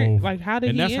injured? whole. Like, how did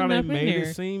And he that's how end they up in made there?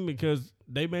 it seem, because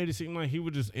they made it seem like he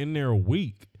was just in there a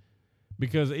week.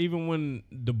 Because even when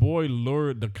the boy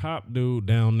lured the cop dude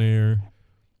down there,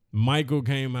 Michael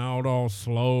came out all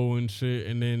slow and shit,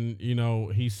 and then, you know,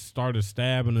 he started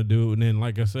stabbing the dude, and then,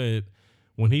 like I said,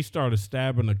 when he started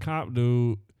stabbing the cop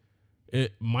dude,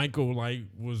 Michael like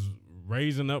was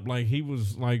raising up, like he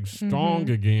was like strong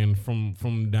again from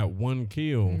that one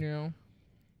kill. Yeah.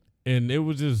 And it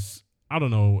was just, I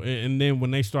don't know. And then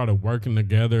when they started working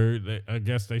together, I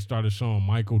guess they started showing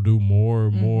Michael do more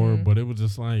and more. But it was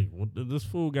just like, this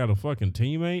fool got a fucking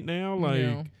teammate now? Like,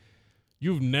 Yeah.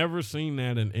 you've never seen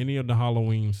that in any of the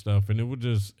Halloween stuff. And it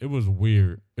was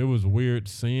weird. It was weird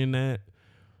seeing that.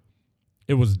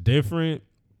 It was different.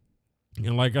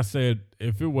 And like I said,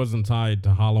 if it wasn't tied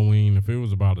to Halloween, if it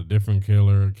was about a different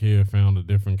killer, a kid found a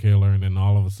different killer, and then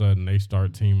all of a sudden they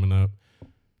start teaming up,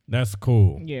 that's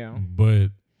cool. Yeah.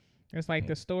 But It's like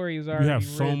the stories are. you have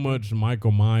so much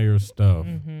Michael Myers stuff.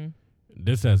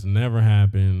 This has never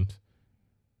happened.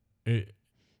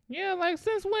 Yeah, like,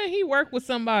 since when he worked with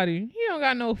somebody? He don't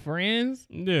got no friends.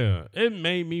 Yeah, it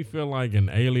made me feel like an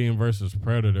Alien versus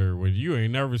Predator, where you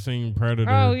ain't never seen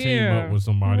Predator team up with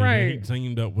somebody. Right. And he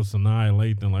teamed up with Sanaa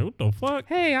Lathan. Like, what the fuck?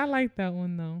 Hey, I like that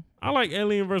one though. I like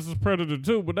Alien versus Predator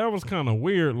too, but that was kind of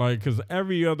weird. Like, because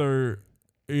every other,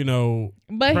 you know,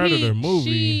 But Predator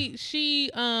movie.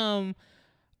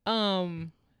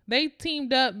 they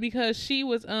teamed up because she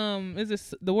was is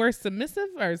it the word submissive,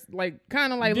 or like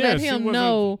kind of like let him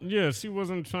know? Yeah, she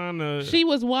wasn't trying to. She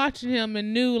was watching him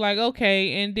and knew, like,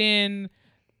 okay. And then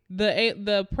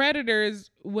the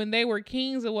predators, when they were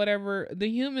kings or whatever, the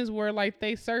humans were like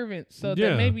they servants. So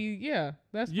that maybe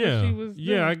that's what she was doing.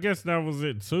 Yeah, I guess that was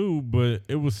it too. But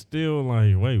it was still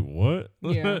like, wait, what?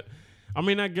 Yeah. I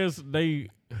mean,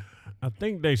 I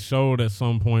think they showed at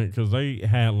some point, because they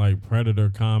had like Predator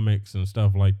comics and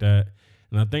stuff like that.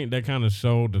 And I think they kind of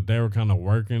showed that they were kind of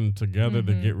working together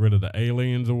to get rid of the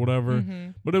aliens or whatever.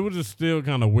 But it was just still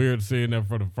kind of weird seeing that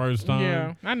for the first time.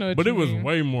 Yeah, I know. But it was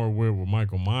way more weird with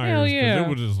Michael Myers. Hell yeah. Because it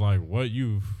was just like, what?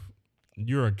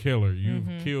 You're a killer.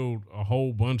 You've killed a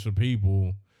whole bunch of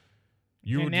people.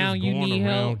 You were now just you going need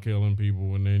around help. killing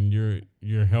people, and then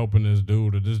you're helping this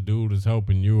dude, or this dude is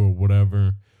helping you, or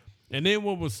whatever. And then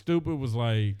what was stupid was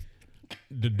like,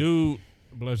 the dude,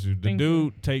 bless you,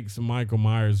 dude takes Michael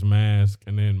Myers' mask,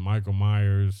 and then Michael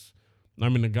Myers, I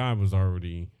mean, the guy was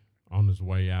already on his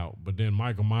way out, but then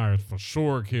Michael Myers for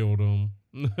sure killed him.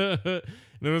 And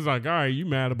it was like, all right, you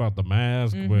mad about the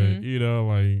mask, but, you know,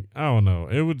 like, I don't know.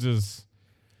 It was just.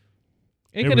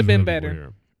 It could have been really better.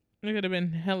 weird. It could have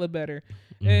been hella better.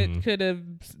 It could have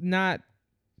not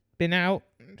been out.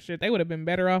 Shit, they would have been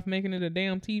better off making it a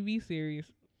damn TV series.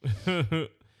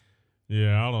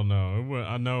 Yeah, I don't know.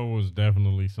 I know it was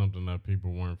definitely something that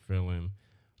people weren't feeling.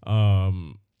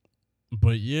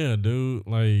 But yeah, dude,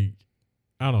 like,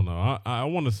 I don't know. I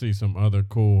want to see some other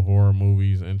cool horror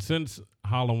movies. And since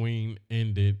Halloween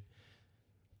ended,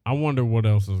 I wonder what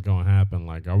else is going to happen.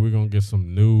 Like, are we going to get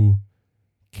some new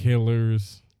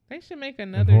killers? They should make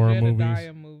another horror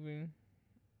Jedediah movie.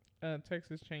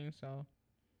 Texas Chainsaw.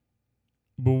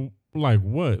 But like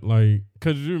what? Like,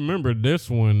 because you remember this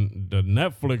one, the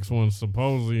Netflix one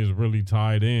supposedly is really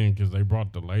tied in because they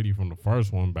brought the lady from the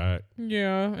first one back.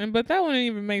 Yeah, but that wouldn't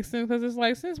even make sense, because it's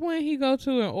like, since when he go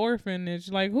to an orphanage?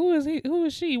 Like, who is he? Who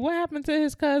is she? What happened to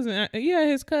his cousin?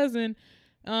 His cousin,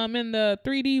 in the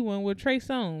 3D one with Trey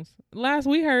Songz. Last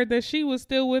we heard that she was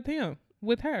still with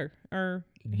her, or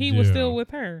he was still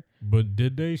with her. But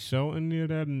did they show any of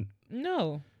that?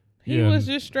 No. He was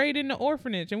just straight in the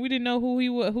orphanage, and we didn't know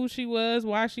who she was,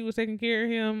 why she was taking care of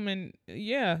him, and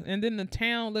and then the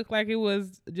town looked like it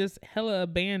was just hella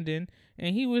abandoned,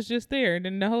 and he was just there. And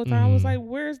then the whole time I was like,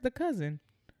 "Where's the cousin?"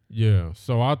 Yeah,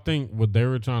 so I think what they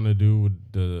were trying to do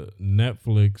with the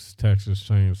Netflix Texas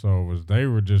Chainsaw was they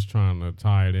were just trying to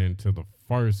tie it into the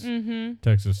first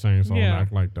Texas Chainsaw and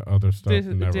act like the other stuff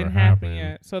never didn't happen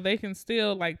yet, so they can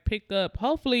still like pick up.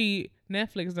 Hopefully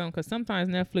Netflix don't, because sometimes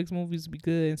Netflix movies be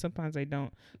good and sometimes they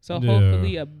don't. So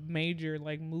hopefully a major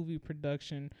like movie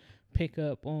production pick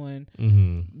up on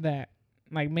that.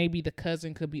 Like, maybe the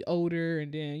cousin could be older,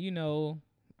 and then, you know,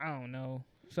 I don't know,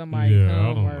 somebody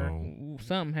come or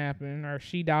something happen, or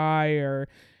she die, or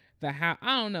the house,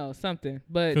 I don't know, something.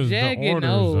 But Jed getting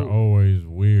old. Are always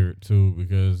weird too,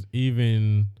 because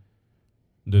even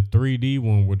the 3D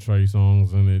one with Trey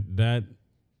Songz in it, that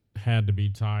had to be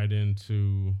tied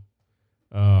into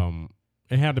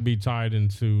it had to be tied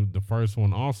into the first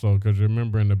one also, because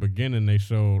remember in the beginning they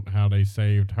showed how they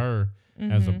saved her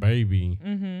as a baby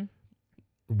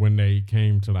when they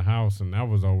came to the house, and that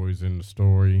was always in the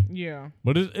story. Yeah.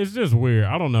 But it's just weird.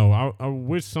 I don't know. I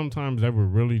wish sometimes they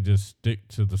would really just stick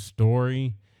to the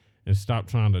story and stop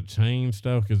trying to change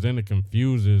stuff, because then it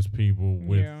confuses people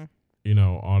with,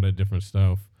 all that different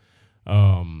stuff.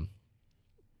 I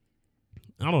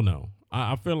don't know.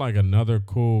 I feel like another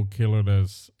cool killer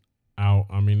that's out.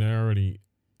 I mean, they already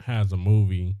has a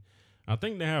movie. I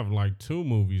think they have like 2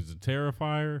 movies. The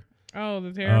Terrifier. Oh,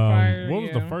 The Terrifier. What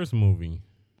was the first movie?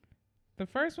 The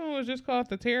first one was just called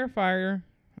The Terrifier.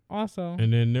 Also,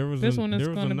 and then there was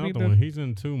another one. He's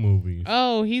in 2 movies.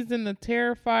 Oh, he's in The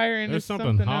Terrifier, and there's it's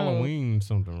something Halloween, else.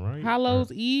 Something, right?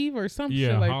 Hallows Eve or some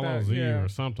shit like that. Hallows Eve or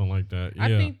something like that. Yeah. I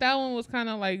think that one was kind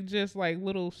of like just like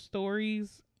little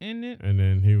stories in it. And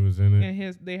then he was in it.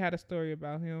 And they had a story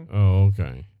about him. Oh,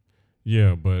 okay.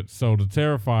 Yeah, but so the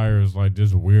Terrifier is like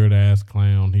this weird ass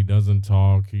clown. He doesn't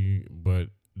talk. But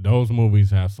those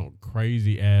movies have some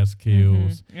crazy ass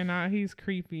kills. And he's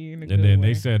creepy in a and good then way.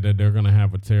 they said that they're gonna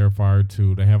have a Terrifier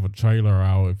 2. They have a trailer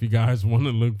out. If you guys want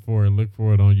to look for it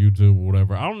on YouTube or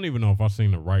whatever. I don't even know if I've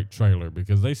seen the right trailer,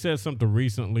 because they said something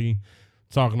recently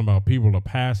talking about people are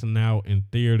passing out in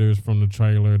theaters from the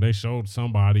trailer. They showed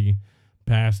somebody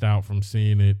passed out from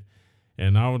seeing it.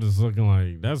 And I was just looking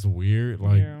like, that's weird.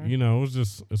 Like,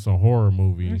 it's a horror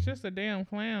movie. It's just a damn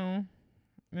clown.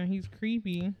 And he's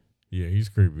creepy. Yeah, he's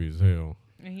creepy as hell.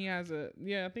 And he has I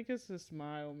think it's a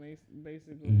smile,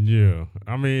 basically. Yeah.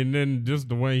 I mean, then just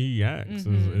the way he acts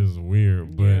is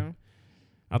weird. But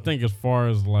I think as far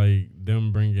as like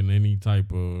them bringing any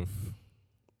type of,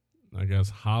 I guess,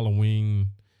 Halloween,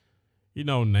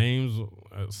 names,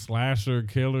 slasher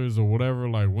killers or whatever,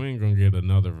 like we ain't going to get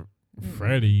another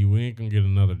Freddy. We ain't gonna get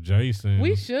another Jason.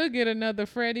 We should get another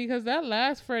Freddy, because that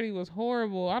last Freddy was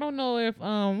horrible. I don't know if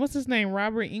what's his name,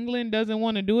 Robert Englund, doesn't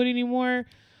want to do it anymore.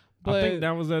 But I think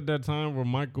that was at that time where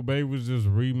Michael Bay was just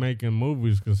remaking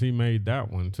movies, because he made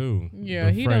that one too. Yeah,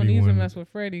 he don't need to mess with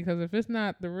Freddy, because if it's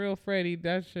not the real Freddy,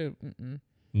 that shit.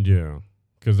 Yeah,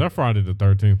 because that Friday the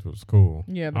 13th was cool.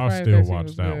 Yeah, I'll still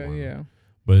watch that one. Yeah.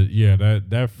 But yeah,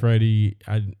 that Freddy,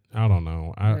 I don't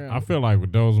know. I feel like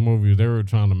with those movies, they were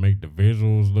trying to make the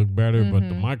visuals look better, but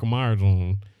the Michael Myers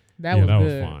one, that was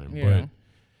fine. Yeah.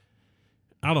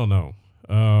 But I don't know.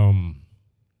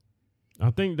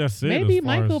 I think that's it. Maybe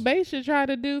Michael Bay should try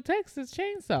to do Texas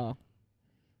Chainsaw.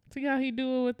 See how he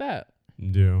do it with that.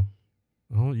 Yeah.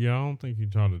 I don't think he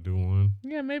tried to do one.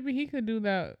 Yeah, maybe he could do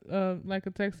that, like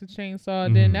a Texas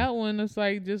Chainsaw. Then that one is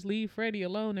like, just leave Freddy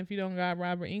alone if you don't got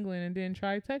Robert Englund, and then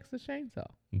try Texas Chainsaw.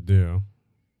 Yeah.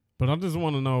 But I just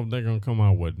want to know if they're going to come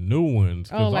out with new ones.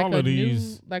 Oh, like all of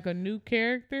these, like a new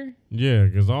character? Yeah,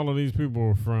 because all of these people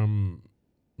are from,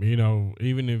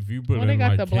 even if you put in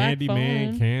like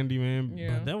Candyman,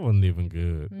 but that wasn't even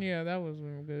good. Yeah, that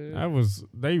wasn't good.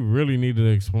 They really needed to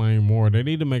explain more. They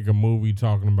need to make a movie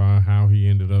talking about how he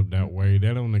ended up that way.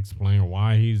 They don't explain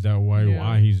why he's that way,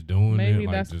 why he's doing Maybe it.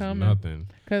 Like, that's just coming. Nothing.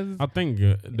 Cause I think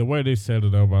the way they set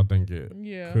it up, I think it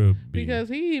could be. Because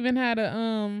he even had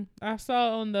I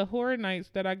saw on the Horror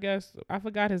Nights that I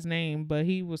forgot his name, but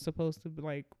he was supposed to be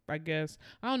like, I guess,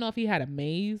 I don't know if he had a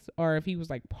maze or if he was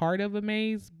like part of a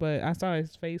maze, but I saw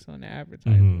his face on the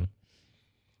advertisement.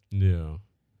 Yeah.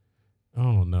 I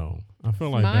don't know. I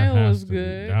feel like Smile that has was to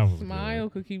good. That was Smile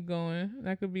could keep going.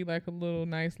 That could be like a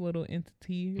nice little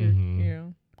entity.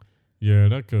 Yeah,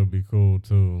 that could be cool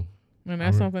too. And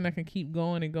that's something that can keep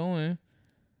going and going.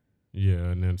 Yeah,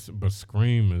 and then but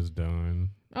Scream is done.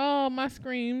 Oh, my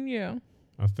Scream, yeah.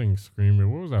 I think Scream.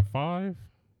 What was that? 5?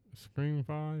 Scream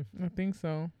 5. I think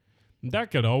so.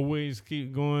 That could always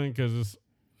keep going because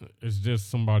it's just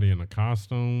somebody in a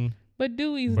costume. But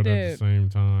Dewey's dead. But at the same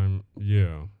time,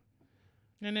 yeah.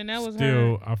 And then that was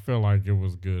still. I feel like it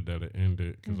was good that it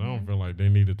ended because I don't feel like they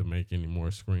needed to make any more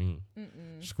Scream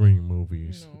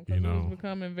movies. No, it was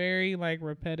becoming very like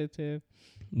repetitive.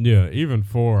 Yeah, even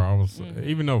 4, I was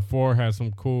even though 4 had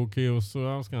some cool kills too,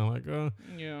 I was kind of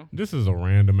like, this is a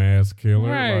random ass killer,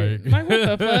 right? Like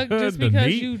what the fuck? Just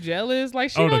because you jealous?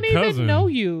 Like she don't even know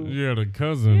you. Yeah, the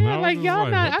cousin. Yeah, like y'all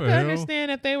not. I could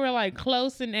understand if they were like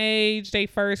close in age, they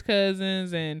first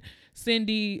cousins, and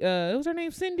Cindy, what was her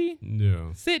name? Cindy?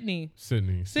 Yeah. Sydney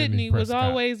Prescott was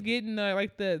always getting the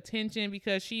attention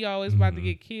because she always about to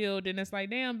get killed, and it's like,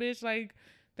 damn, bitch, like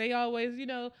they always,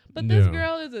 but this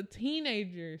girl is a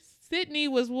teenager. Sydney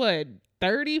was what,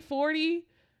 30, 40?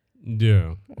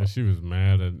 Yeah, and she was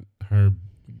mad at her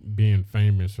being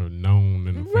famous or known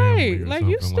in the family or like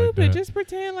you stupid. like that. Just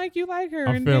pretend like you like her.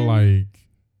 I feel like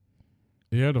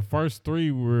Yeah, the first three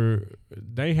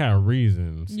they had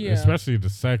reasons. Yeah. Especially the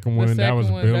second The one. That second was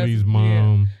one, Billy's that's-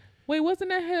 mom. Wait, wasn't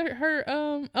that her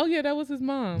oh yeah, that was his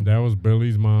mom. That was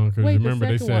Billy's mom. Because Wait, the remember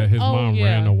they second said one. his Oh, mom yeah.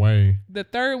 ran away. The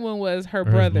third one was her Or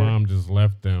brother. his mom just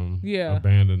left them. Yeah.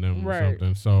 Abandoned them or Right.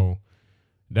 something. So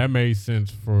that made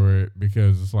sense for it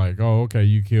because it's like, oh, okay,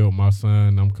 you killed my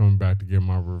son. I'm coming back to get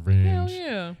my revenge. Hell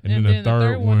yeah. And then the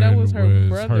third one that was her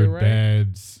brother, right?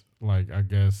 dad's, like, I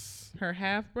guess. Her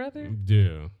half brother?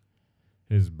 Yeah.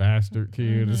 His bastard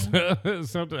kid or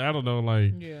something. I don't know.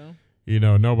 Like, Yeah. you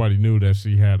know, nobody knew that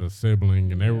she had a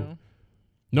sibling. And they were. Yeah.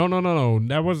 No.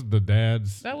 That was the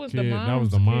dad's That was kid. the That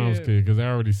was mom's the mom's kid. kid. Because they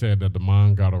already said that the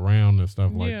mom got around and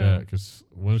stuff like Yeah. that. Because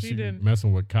when She she didn't-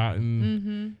 messing with Cotton.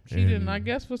 Mm-hmm. She didn't. I And-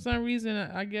 guess for some reason,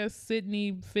 I guess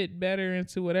Sydney fit better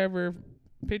into whatever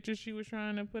picture she was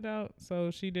trying to put out.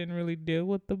 So she didn't really deal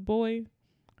with the boy.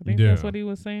 I think that's Yeah. what he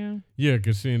was saying. Yeah,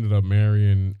 because she ended up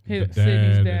marrying the dad.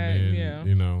 Sydney's and dad, then, yeah.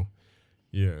 You know,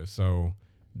 yeah. So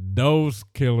those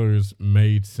killers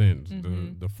made sense.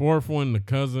 Mhm. The fourth one, the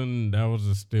cousin, that was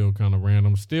just still kind of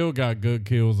random. Still got good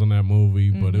kills in that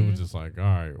movie, but it was Mhm. just like, all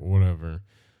right, whatever.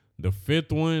 The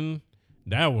fifth one,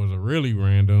 that was really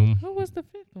random. Who was the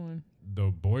fifth one? The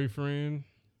boyfriend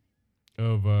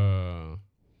of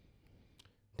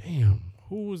damn,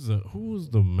 who was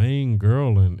the main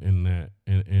girl in that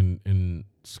in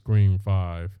Scream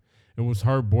 5? It was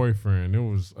her boyfriend. It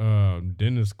was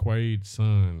Dennis Quaid's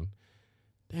son.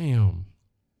 Damn.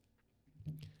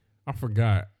 I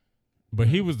forgot. But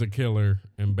he was the killer,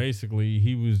 and basically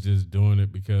he was just doing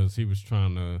it because he was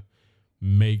trying to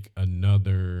make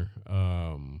another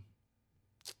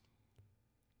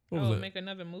what was it? Make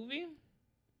another movie?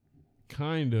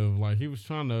 Kind of like he was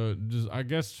trying to just, I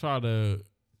guess, try to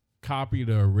copy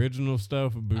the original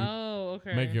stuff, but Oh,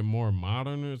 okay. make it more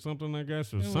modern or something, I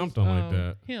guess, or It was, something like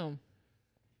that. Him.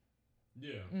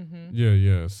 Yeah. Mm-hmm.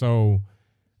 Yeah. So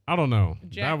I don't know.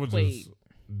 Jack that was Quaid. just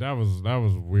that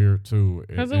was weird too.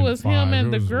 Because in it was five. him and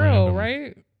It the was girl, random.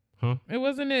 right? Huh? It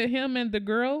wasn't it him and the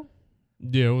girl?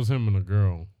 Yeah, it was him and the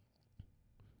girl.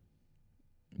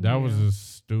 That was Yeah.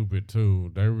 just stupid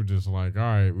too. They were just like, all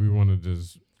right, we want to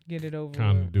just Get it over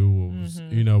kind of with. do what was,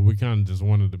 Mhm. you know, we kind of just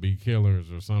wanted to be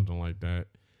killers or something like that.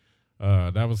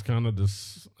 That was kind of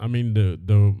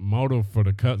the motive for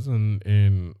the cousin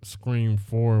in Scream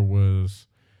 4 was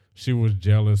she was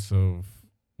jealous of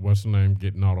what's her name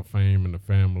getting all the fame in the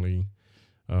family.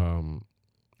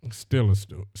 Still a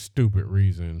stupid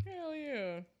reason. Hell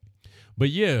yeah. But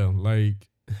yeah, like,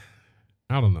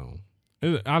 I don't know.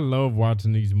 I love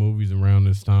watching these movies around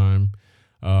this time.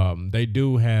 They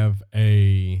do have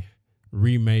a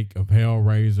remake of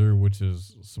Hellraiser, which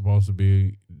is supposed to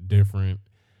be different.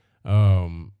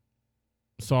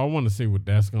 So I want to see what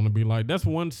that's going to be like. That's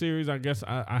one series I guess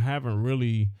I haven't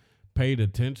really paid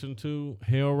attention to,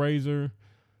 Hellraiser.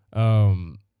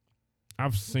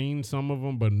 I've seen some of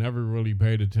them, but never really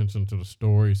paid attention to the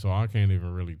story, so I can't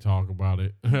even really talk about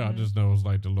it. I just know it's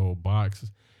like the little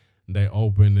box they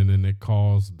open, and then it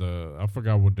calls I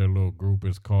forgot what their little group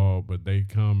is called, but they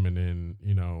come and then,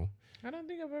 you know. I don't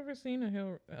think I've ever seen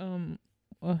a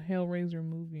Hellraiser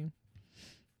movie.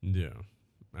 Yeah.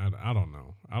 I don't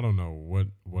know. I don't know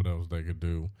what else they could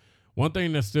do. One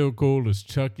thing that's still cool is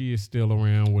Chucky is still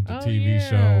around with the TV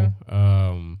yeah.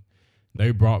 show.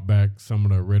 They brought back some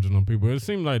of the original people. It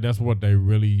seems like that's what they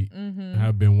really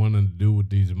have been wanting to do with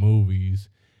these movies.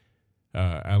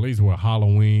 At least with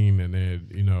Halloween, and then,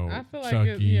 you know, I feel like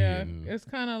Chucky. it's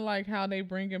kind of like how they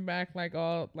bringing back like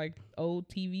all like old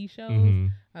TV shows.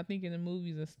 Mhm. I think in the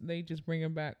movies they just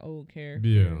bringing back old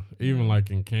characters. Yeah, even like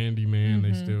in Candyman,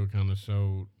 they Mhm. still kind of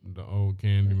showed the old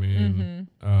Candyman.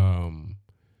 Mhm.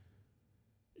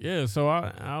 Yeah, so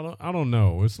I don't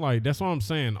know. It's like, that's what I'm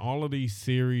saying. All of these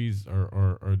series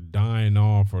are dying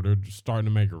off, or they're starting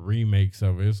to make remakes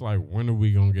of it. It's like, when are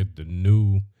we gonna get the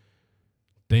new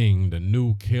thing, the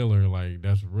new killer, like,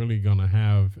 that's really gonna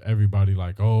have everybody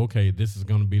like, oh, okay, this is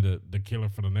gonna be the killer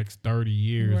for the next 30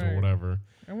 years or Right. whatever.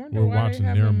 I wonder We're why watching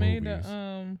they their haven't made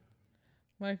movies.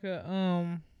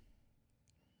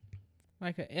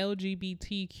 like a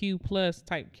LGBTQ plus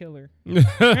type killer. I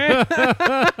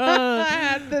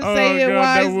had to say it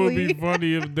That would wisely. be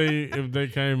funny if they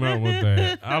came out with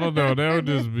that. I don't know. That would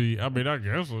just be. I mean, I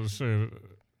guess it's shit.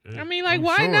 I mean, like, I'm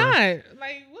why sure not?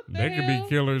 Like, what the They hell? could be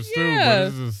killers too, Yeah. but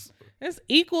it's just. It's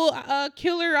equal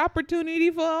killer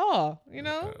opportunity for all, you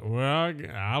know? Well,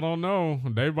 I don't know.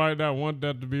 They might not want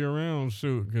that to be around,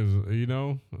 shoot, because, you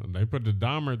know, they put the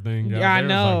Dahmer thing out Yeah, I there. It's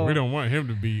know. like, we don't want him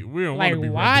to be. We don't Like, want to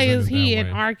be. why is he represented in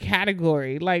that way. our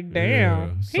category? Like, damn.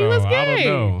 Yeah, He so was gay. I don't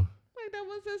know. Like, that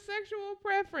was his sexual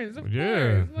preference. Of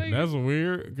Yeah, course. Like, that's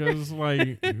weird because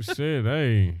like shit,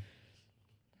 hey.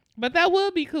 but that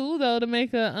would be cool though to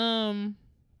make a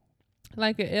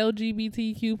like a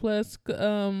LGBTQ plus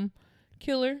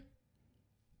killer.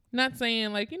 Not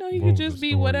saying like, he What could would just the be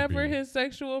story whatever be? his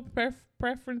sexual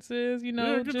preferences.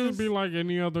 Yeah, it could just be like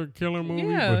any other killer movie,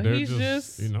 Yeah, but they're he's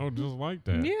just just just like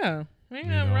that. yeah, ain't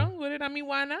You nothing know? wrong with it. I mean,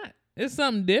 why not? It's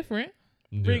something different,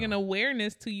 bringing Yeah.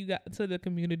 awareness to the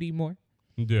community more.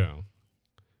 Yeah.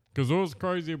 Cause what was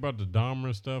crazy about the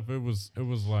Dahmer stuff, it was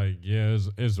like, yeah,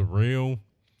 it's real.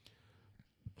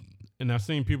 And I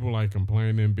seen people like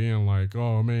complaining, being like,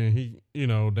 oh man,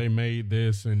 they made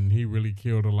this and he really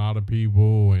killed a lot of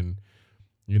people and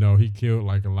he killed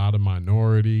like a lot of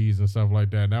minorities and stuff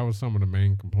like that. That was some of the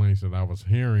main complaints that I was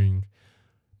hearing.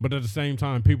 But at the same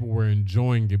time, people were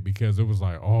enjoying it because it was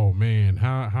like, oh man,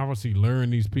 how is he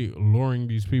luring these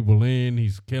people in?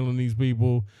 He's killing these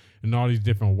people in all these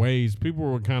different ways. People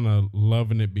were kind of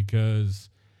loving it because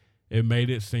it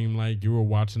made it seem like you were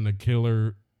watching the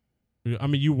killer. I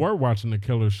mean, you were watching the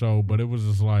killer show, but it was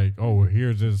just like, oh,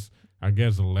 here's this, I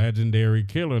guess, a legendary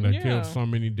killer that killed so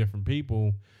many different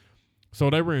people.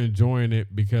 So they were enjoying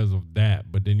it because of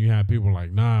that. But then you have people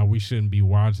like, nah, we shouldn't be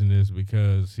watching this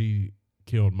because he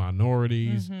killed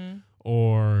minorities,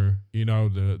 or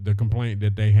the complaint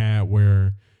that they had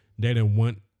where they didn't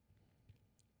want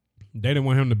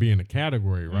him to be in the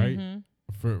category, right?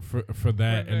 For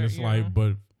that, and it's like,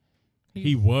 but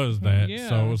he was that,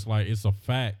 so it's like it's a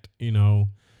fact,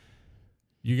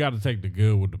 You got to take the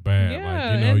good with the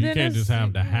bad, like you can't just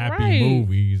have the happy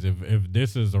movies. If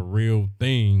this is a real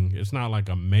thing, it's not like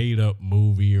a made up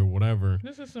movie or whatever.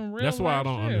 This is some real. That's why I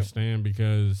don't understand,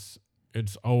 because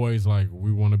it's always like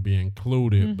we want to be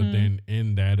included, but then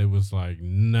in that it was like,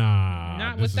 nah,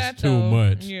 not this with is that too though.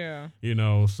 much. Yeah,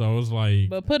 so it's like,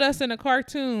 but put us in a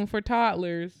cartoon for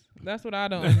toddlers. That's what I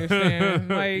don't understand.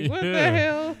 Like, what the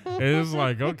hell? It's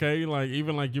like, okay, like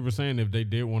even like you were saying, if they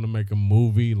did want to make a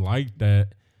movie like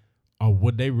that,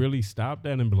 would they really stop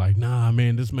that and be like, nah,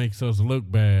 man, this makes us look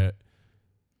bad?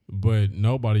 But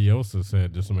nobody else has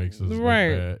said this makes us look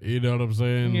bad. You know what I'm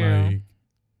saying? Yeah. Like,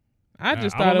 I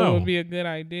just thought it would be a good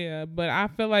idea, but I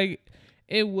feel like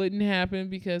it wouldn't happen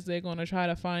because they're going to try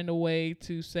to find a way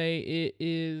to say it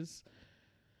is,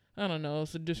 I don't know,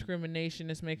 it's a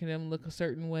discrimination. It's making them look a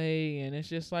certain way, and it's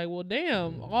just like, well,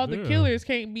 damn, all the killers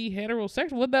can't be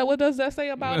heterosexual. What does that say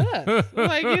about us?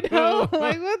 Like,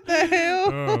 like what the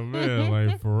hell? Oh man,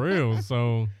 like for real.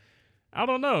 So I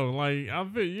don't know. Like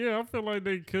I feel like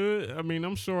they could. I mean,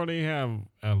 I'm sure they have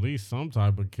at least some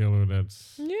type of killer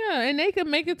that's and they could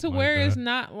make it to like where it's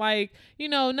not like,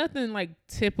 nothing like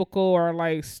typical or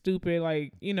like stupid.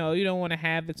 Like, you don't want to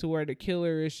have it to where the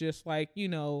killer is just like,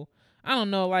 I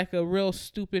don't know, like a real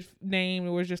stupid name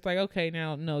where it's just like, okay,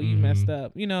 now, no, you messed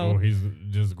up, Oh, he's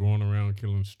just going around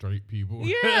killing straight people.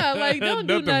 Yeah, like, don't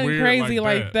do nothing crazy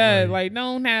like that. Like,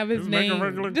 don't have his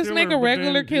name. Just make a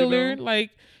regular killer.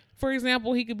 Like, for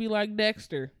example, he could be like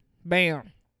Dexter.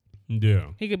 Bam. Yeah.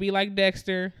 He could be like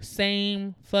Dexter.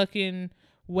 Same fucking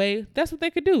way. That's what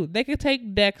they could do. They could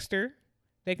take Dexter.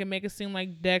 They could make it seem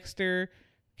like Dexter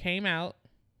came out.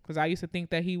 Because I used to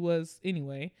think that he was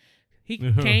anyway. He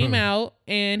came out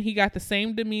and he got the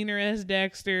same demeanor as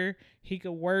Dexter. He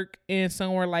could work in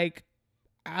somewhere like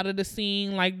out of the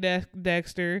scene like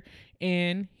Dexter.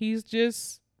 And he's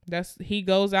just... he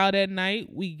goes out at night.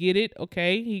 We get it.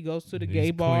 Okay. He goes to the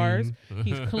gay bars.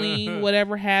 He's clean,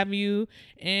 whatever have you.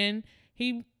 And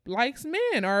he likes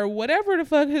men or whatever the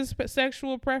fuck his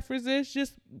sexual preference is.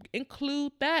 Just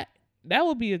include that. That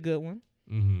would be a good one.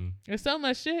 There's so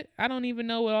much shit. I don't even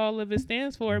know what all of it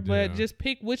stands for, but just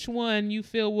pick which one you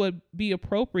feel would be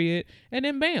appropriate. And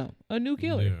then bam, a new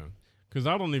killer. Yeah. Because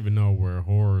I don't even know where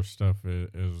horror stuff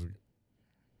is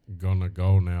gonna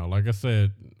go now. Like I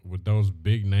said, with those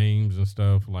big names and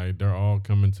stuff, like they're all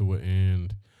coming to an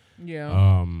end.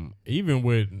 Yeah. Even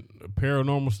with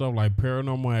paranormal stuff like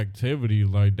Paranormal Activity,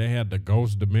 like they had the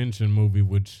Ghost Dimension movie,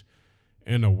 which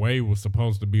in a way was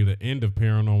supposed to be the end of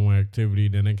Paranormal Activity.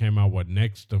 Then it came out with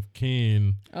Next of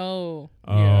Kin. Oh.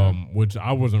 Which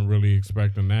I wasn't really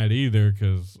expecting that either,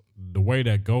 because the way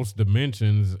that Ghost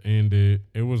Dimensions ended,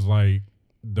 it was like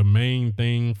the main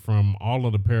thing from all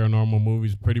of the paranormal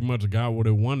movies pretty much got what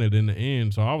it wanted in the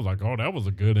end. So I was like, oh, that was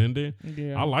a good ending.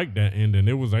 Yeah. I like that ending.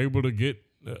 It was able to get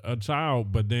a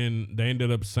child, but then they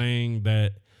ended up saying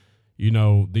that,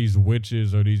 these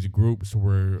witches or these groups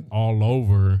were all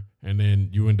over, and then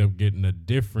you end up getting a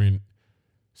different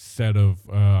set of,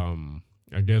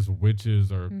 I guess,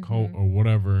 witches or cult or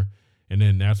whatever. And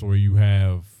then that's where you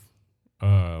have,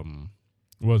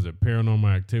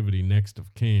 Paranormal Activity, Next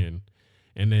of Kin.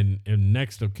 And then in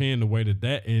Next of Kin, the way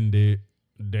that ended,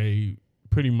 they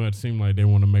pretty much seemed like they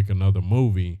want to make another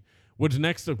movie. Which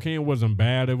Next of Kin wasn't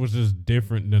bad. It was just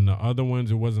different than the other ones.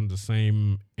 It wasn't the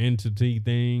same entity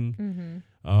thing.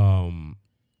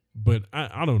 But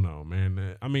I don't know,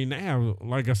 man. I mean, they have,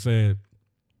 like I said,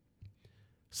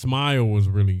 Smile was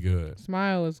really good.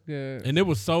 Smile was good. And it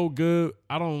was so good,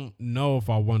 I don't know if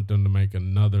I want them to make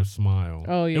another Smile.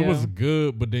 Oh, yeah. It was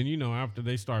good, but then, after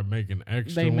they start making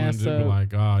extra They ones, mess it'd be up.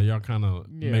 like, y'all kind of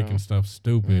making stuff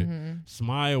stupid.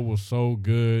 Smile was so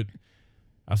good.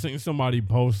 I seen somebody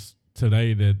post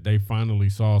today that they finally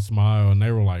saw Smile, and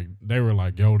they were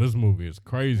like, yo, this movie is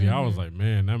crazy. I was like,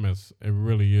 man, it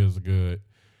really is good.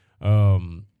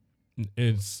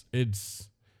 It's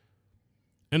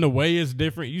in a way it's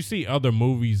different. You see other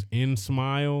movies in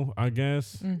Smile, I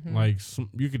guess. Like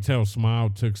you could tell Smile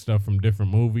took stuff from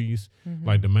different movies.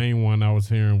 Like the main one I was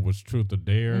hearing was Truth or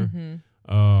Dare.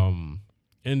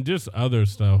 And just other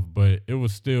stuff, but it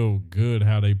was still good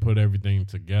how they put everything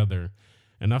together.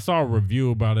 And I saw a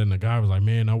review about it, and the guy was like,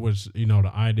 man, I wish,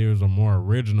 the ideas are more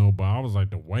original. But I was like,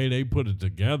 the way they put it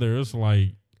together, it's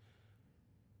like,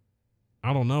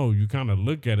 I don't know. You kind of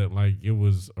look at it like it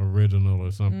was original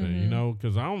or something,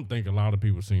 because I don't think a lot of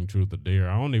people seen Truth or Dare.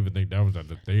 I don't even think that was at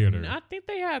the theater. I think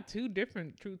they have two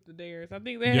different Truth or Dares. I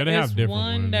think they have different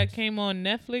one ones that came on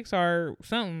Netflix or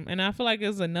something, and I feel like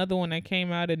there's another one that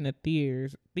came out in the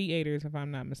theaters, if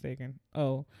I'm not mistaken.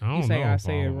 Oh, I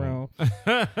say it wrong.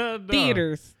 No.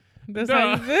 Theaters. That's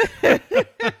how you say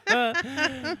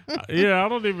it. Yeah, I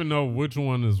don't even know which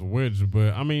one is which,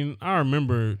 but I mean, I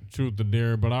remember Truth or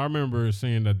Dare, but I remember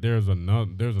seeing that there's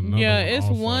another. Yeah, one it's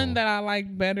also. one that I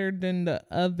like better than the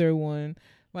other one.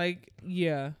 Like,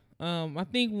 yeah. I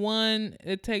think one,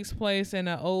 it takes place in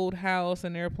an old house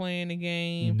and they're playing a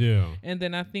game. Yeah. And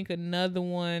then I think another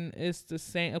one is the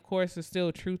same. Of course, it's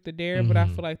still Truth or Dare, but I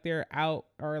feel like they're out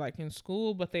or like in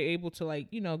school, but they're able to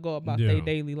go about their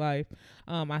daily life.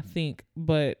 I think,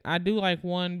 but I do like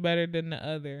one better than the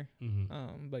other.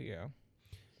 But yeah.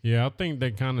 Yeah, I think they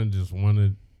kind of just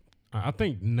wanted. I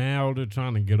think now they're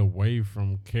trying to get away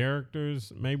from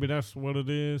characters. Maybe that's what it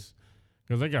is.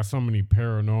 Because they got so many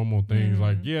paranormal things.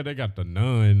 Like, yeah, they got the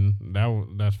Nun.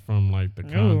 That's from, like, the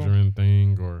Conjuring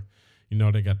thing. Or,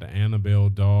 they got the Annabelle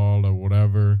doll or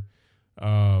whatever.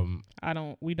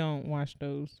 We don't watch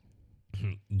those.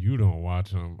 You don't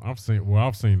watch them. I've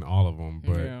seen all of them.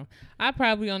 But yeah. I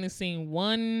probably only seen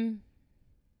one.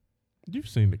 You've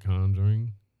seen The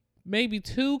Conjuring. Maybe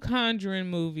 2 Conjuring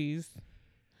movies.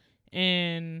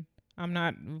 And I'm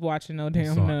not watching no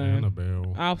damn Nun.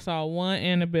 Annabelle. I saw one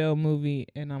Annabelle movie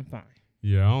and I'm fine.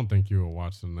 Yeah, I don't think you were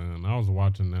watching Nun. I was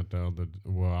watching that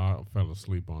I fell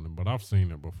asleep on it, but I've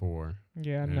seen it before.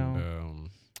 Yeah, no.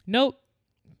 Nope.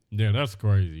 Yeah, that's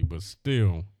crazy, but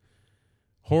still,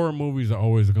 horror movies are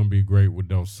always going to be great with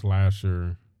those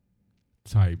slasher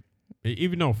type.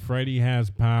 Even though Freddy has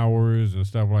powers and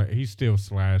stuff he's still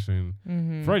slashing.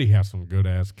 Freddy has some good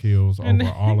ass kills over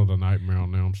all of the Nightmare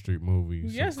on Elm Street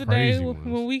movies. Yesterday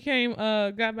when we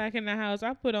got back in the house,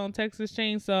 I put on Texas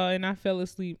Chainsaw and I fell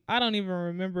asleep. I don't even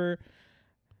remember.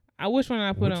 Which one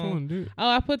I put on? Which one did? Oh,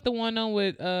 I put the one on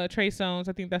with Trey Songz.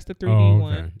 I think that's the 3D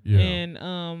one. Yeah.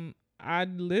 And I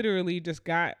literally just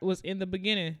was in the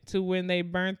beginning to when they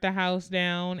burnt the house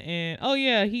down and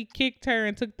he kicked her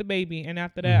and took the baby, and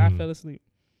after that I fell asleep.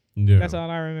 Yeah. That's all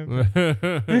I remember.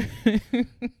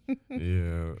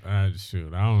 Yeah, I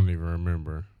don't even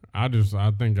remember. I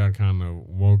think I kind of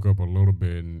woke up a little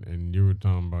bit and you were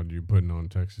talking about you putting on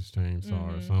Texas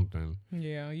Chainsaw or something.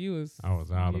 Yeah, I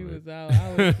was out of it. You was out.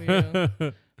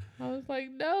 I was like,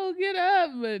 no, get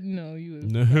up, but no, you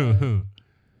was.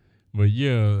 But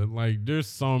yeah, like there's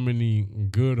so many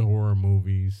good horror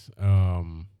movies. I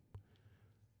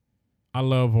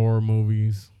love horror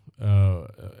movies.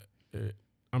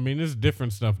 I mean, it's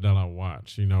different stuff that I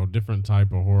watch, different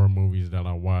type of horror movies that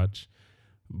I watch.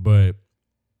 But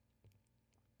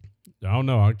I don't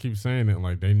know. I keep saying it,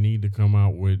 like they need to come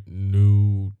out with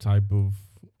new type of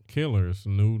killers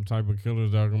that are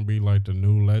going to be like the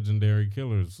new legendary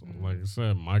killers. Like I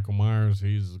said, Michael Myers,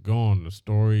 he's gone. The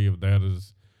story of that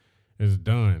is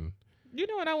done. You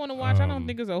know what I want to watch? I don't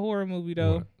think it's a horror movie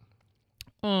though.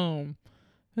 What?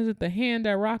 Is it The Hand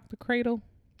That Rocked the Cradle?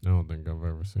 I don't think I've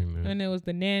ever seen that. And it was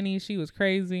the nanny. She was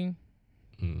crazy.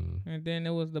 Mm. And then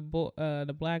it was the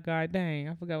black guy. Dang,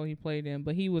 I forgot what he played in,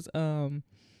 but he was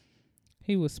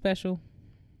special.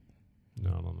 No,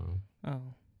 I don't know.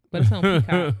 Oh, but it's on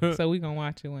Peacock, so we gonna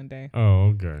watch it one day.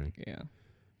 Oh, okay. Yeah.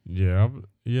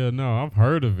 I've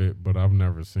heard of it, but I've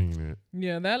never seen it.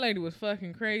 Yeah, that lady was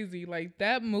fucking crazy. Like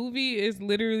that movie is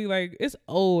literally like it's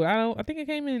old. I think it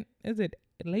came in, is it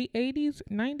late 80s,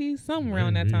 90s, somewhere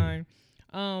around that Maybe. time.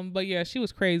 But yeah, she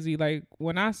was crazy. Like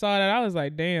when I saw that, I was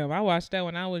like, damn, I watched that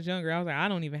when I was younger. I was like, I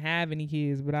don't even have any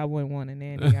kids, but I wouldn't want a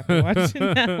nanny after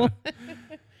watching that one.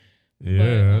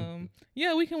 Yeah. But,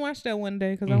 yeah, we can watch that one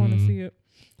day because I want to see it.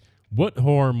 What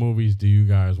horror movies do you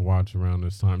guys watch around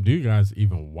this time? Do you guys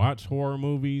even watch horror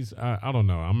movies? I don't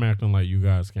know. I'm acting like you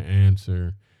guys can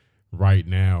answer right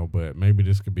now, but maybe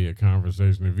this could be a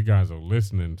conversation if you guys are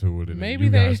listening to it, and Maybe then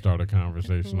you they- guys start a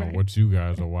conversation on Right. what you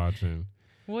guys are watching.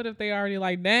 What if they already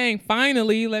like, dang,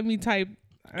 finally, let me type.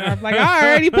 I'm like, I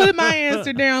already put my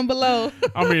answer down below.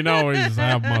 I mean, I always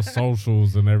have my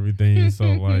socials and everything, so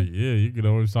like, yeah, you could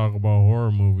always talk about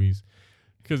horror movies.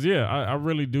 Cause yeah, I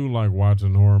really do like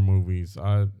watching horror movies.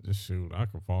 I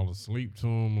could fall asleep to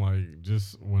them like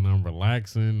just when I'm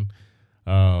relaxing.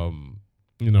 Some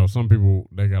people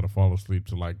they gotta fall asleep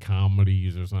to like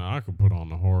comedies or something. I could put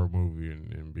on a horror movie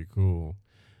and be cool.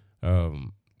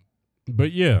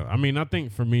 But yeah, I mean, I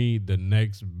think for me the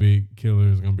next big killer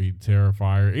is gonna be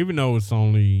Terrifier. Even though it's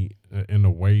only in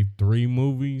a way 3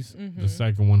 movies, the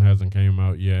second one hasn't came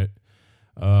out yet.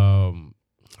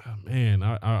 Man,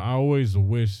 I always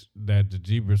wish that the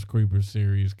Jeepers Creepers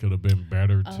series could have been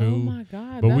better too. Oh my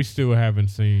god! But we still haven't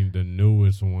seen the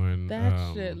newest one.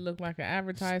 That shit looked like an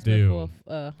advertisement still.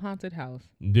 for a haunted house.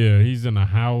 Yeah, he's in a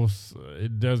house.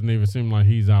 It doesn't even seem like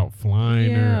he's out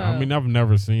flying. Yeah. I mean, I've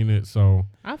never seen it, so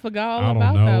I forgot I all don't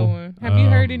about that know. one. Have you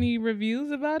heard any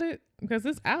reviews about it? Because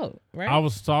it's out, right? I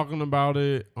was talking about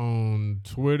it on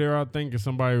Twitter, I think, and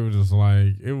somebody was just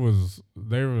like, they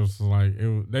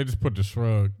just put the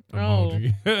shrug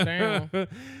emoji. damn.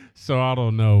 So I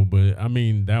don't know, but I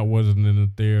mean, that wasn't in the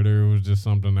theater. It was just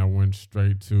something that went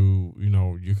straight to,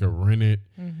 you could rent it.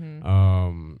 And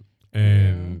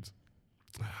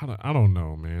I don't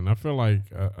know, man. I feel like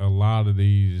a lot of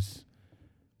these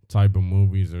type of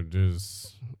movies are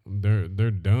just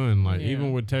they're done. Like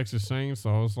even with Texas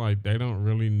Chainsaw, it's like they don't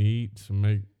really need to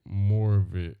make more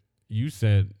of it. You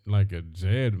said like a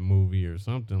Jed movie or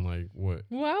something, like what?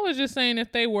 Well, I was just saying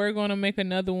if they were going to make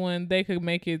another one, they could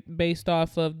make it based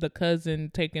off of the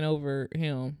cousin taking over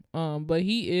him. But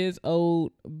he is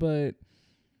old, but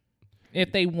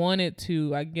if they wanted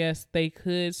to, I guess they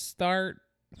could start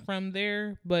from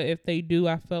there. But if they do,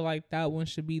 I feel like that one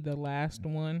should be the last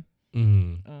one.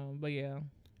 But yeah.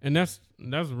 And that's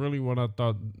really what I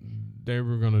thought they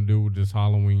were gonna do with this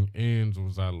Halloween Ends,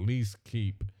 was at least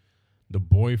keep the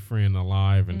boyfriend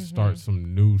alive and start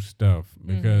some new stuff.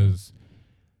 Because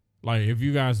like, if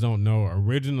you guys don't know,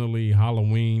 originally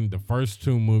Halloween, the first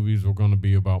 2 movies were gonna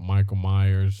be about Michael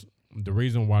Myers. The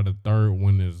reason why the third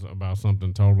one is about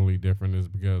something totally different is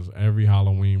because every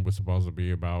Halloween was supposed to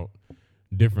be about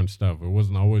different stuff. It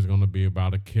wasn't always gonna be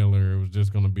about a killer. It was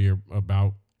just gonna be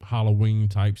about Halloween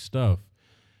type stuff.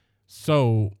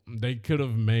 So they could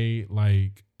have made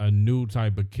like a new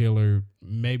type of killer,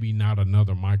 maybe not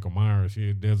another Michael Myers.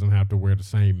 He doesn't have to wear the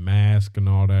same mask and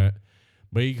all that,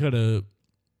 but he could have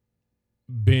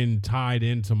been tied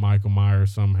into Michael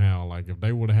Myers somehow. Like if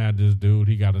they would have had this dude,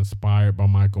 he got inspired by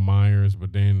Michael Myers,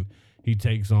 but then he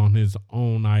takes on his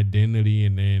own identity,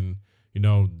 and then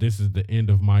this is the end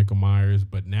of Michael Myers,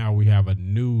 but now we have a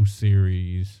new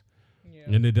series.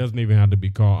 And it doesn't even have to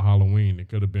be called Halloween. It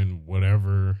could have been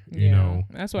whatever,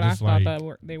 That's what I thought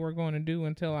that they were going to do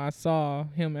until I saw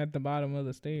him at the bottom of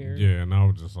the stairs. Yeah, and I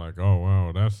was just like, oh,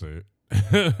 wow, that's it.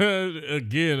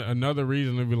 Again, another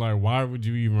reason to be like, why would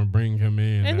you even bring him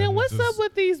in? And then what's up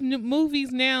with these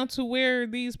movies now to where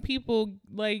these people,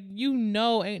 like,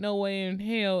 ain't no way in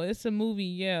hell. It's a movie,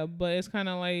 yeah, but it's kind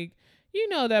of like,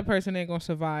 that person ain't gonna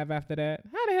survive after that.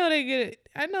 How the hell they get it?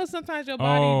 I know sometimes your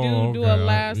body do a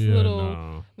last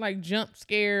little like jump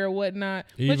scare or whatnot,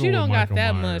 even but you don't got Michael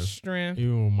that Myers, much strength.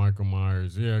 Even with Michael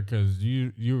Myers, yeah, because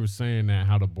you were saying that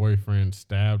how the boyfriend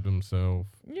stabbed himself,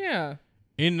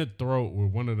 in the throat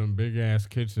with one of them big ass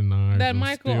kitchen knives. That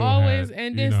Michael always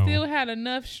still had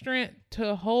enough strength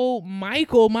to hold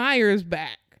Michael Myers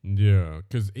back. Yeah,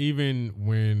 because even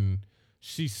when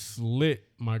she slit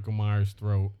Michael Myers'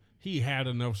 throat, he had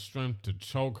enough strength to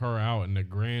choke her out, and the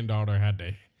granddaughter had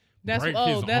to break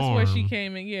his arm. Where she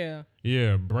came in.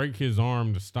 Yeah, break his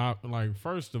arm to stop. Like,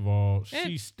 first of all,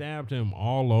 she stabbed him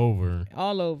all over.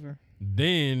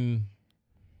 Then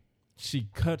she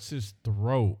cuts his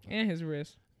throat and his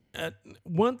wrist.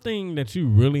 One thing that you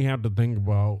really have to think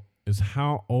about is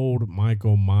how old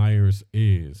Michael Myers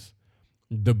is.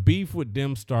 The beef with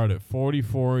them started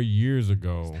 44 years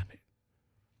ago.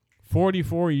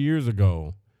 44 years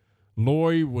ago.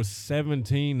 Laurie was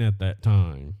 17 at that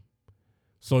time.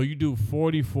 So you do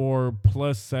 44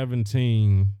 plus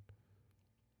 17.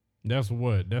 That's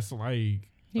what? That's like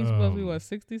He's supposed to be what,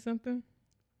 60 something?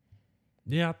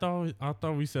 Yeah, I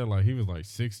thought we said like he was like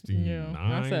 69. Yeah,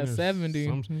 I said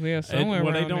 70. Yeah, somewhere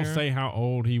well, around they don't there. say how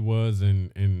old he was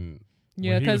and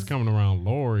Yeah, when he was coming around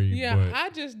Laurie. Yeah, but I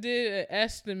just did an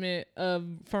estimate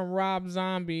from Rob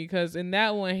Zombie because in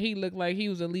that one he looked like he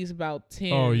was at least about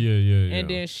 10. Oh yeah. And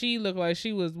then she looked like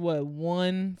she was what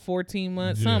 14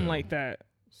 months, something like that.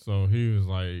 So he was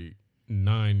like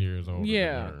 9 years older.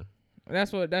 Yeah. than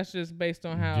her. That's just based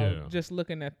on how just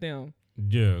looking at them.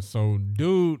 Yeah, so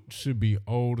dude should be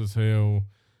old as hell.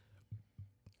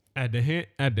 At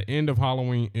the end of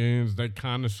Halloween Ends, they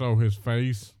kind of show his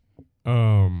face.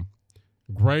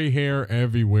 Gray hair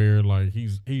everywhere, like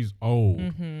he's old.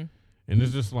 Mm-hmm. And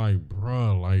it's just like,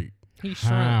 bruh, like He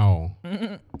how?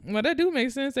 shrunk. Well, that do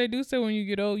make sense. They do say when you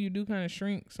get old, you do kind of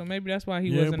shrink. So maybe that's why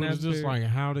he wasn't but as it's just big. like,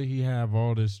 how did he have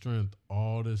all this strength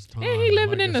all this time? And he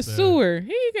living like in I the said, sewer.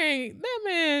 He can't. That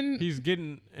man. He's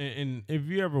getting, and if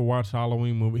you ever watch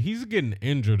Halloween movie, he's getting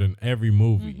injured in every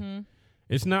movie. Mm-hmm.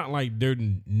 It's not like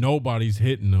nobody's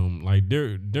hitting him. Like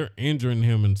they're injuring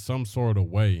him in some sort of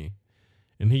way,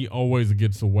 and he always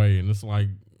gets away. And it's like,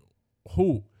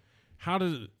 how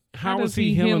is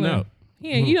he healing up?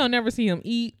 You don't never see him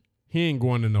eat. He ain't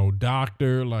going to no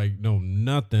doctor, like no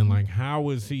nothing. Like how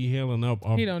is he healing up?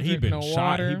 He don't drink been no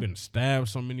shot. water. He been stabbed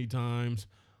so many times,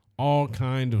 all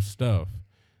kind of stuff.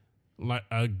 Like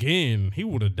again, he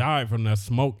would have died from that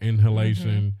smoke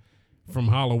inhalation from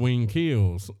Halloween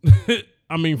Kills.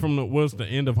 I mean, from the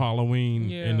end of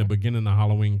Halloween and the beginning of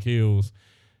Halloween Kills.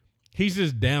 He's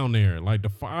just down there. Like the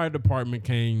fire department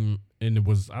came and it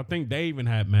was, I think they even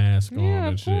had masks on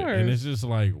and shit. And it's just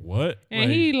like, what? And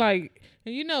he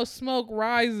smoke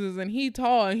rises and he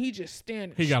tall and he just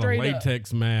standing He got a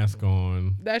latex mask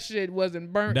on. That shit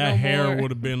wasn't burnt That no hair more.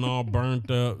 would have been all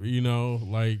burnt up,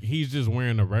 like he's just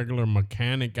wearing a regular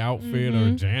mechanic outfit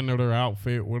or janitor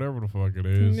outfit, whatever the fuck it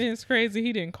is. And it's crazy.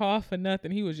 He didn't cough or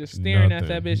nothing. He was just staring at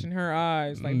that bitch in her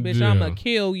eyes. Like, bitch, I'm going to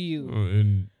kill you.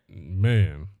 And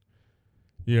man,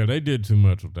 yeah, they did too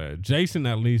much with that. Jason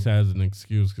at least has an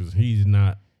excuse because he's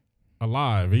not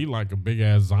alive. He like a big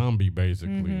ass zombie,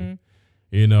 basically.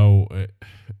 I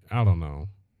don't know.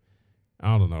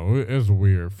 It's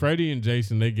weird. Freddy and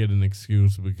Jason, they get an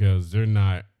excuse because they're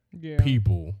not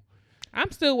people. I'm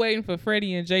still waiting for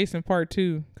Freddy and Jason part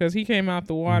 2 because he came out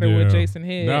the water with Jason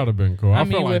head. That would have been cool. I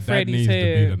feel like that Freddy's needs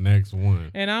to be the next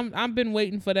one. And I've been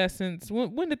waiting for that since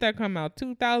when did that come out?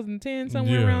 2010,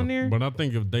 somewhere around there. But I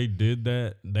think if they did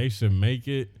that, they should make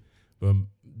it, but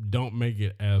don't make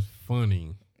it as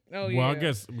funny. Oh yeah. Well, I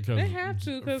guess because they have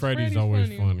to because Freddy's always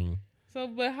funny. So,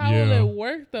 but how will it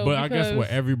work though? But I guess with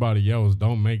everybody else,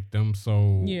 don't make them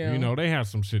so. Yeah. They had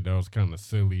some shit that was kind of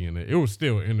silly in it. It was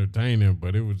still entertaining,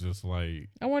 but it was just like.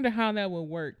 I wonder how that would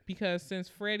work because since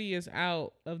Freddy is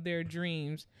out of their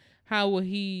dreams, how will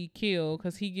he kill?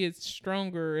 Because he gets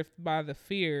stronger by the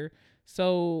fear.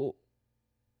 So.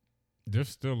 They're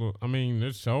still.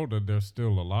 It showed that they're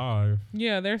still alive.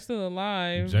 Yeah, they're still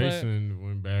alive. Jason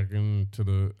went back into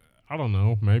the. I don't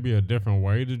know, maybe a different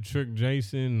way to trick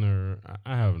Jason, or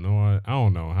I have no idea. I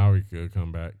don't know how he could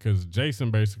come back because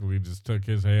Jason basically just took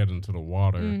his head into the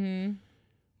water,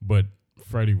 but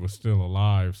Freddy was still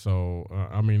alive. So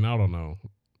I don't know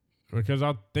because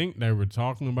I think they were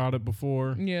talking about it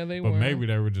before. Yeah, they were. But maybe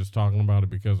they were just talking about it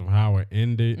because of how it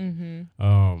ended.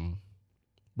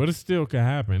 But it still could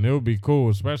happen. It would be cool,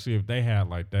 especially if they had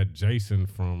like that Jason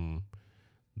from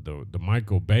the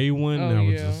Michael Bay one. That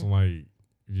was just like.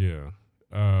 Yeah.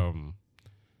 And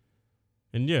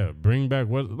bring back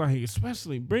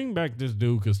especially bring back this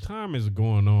dude because time is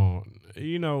going on.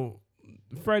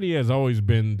 Freddy has always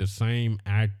been the same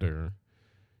actor.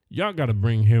 Y'all got to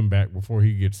bring him back before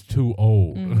he gets too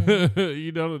old.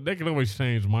 They can always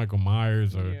change Michael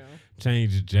Myers or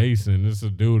change Jason. It's a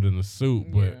dude in a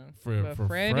suit, but for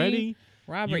Freddy,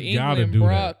 Robert Englund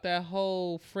brought that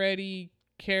whole Freddy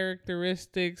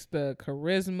characteristics, the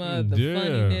charisma, the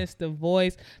funniness, the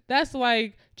voice. That's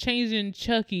like changing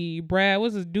Chucky. Brad,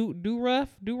 what's his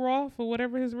Duroff or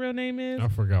whatever his real name is? I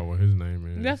forgot what his name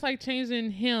is. That's like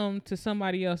changing him to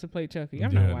somebody else to play Chucky.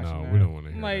 I'm not watching that. We don't want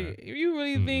to hear hear Like, that. you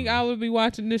really think I would be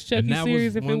watching this And Chucky that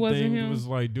series if it one wasn't thing. him? It was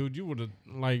like, dude, you would have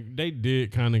like they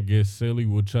did kind of get silly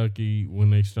with Chucky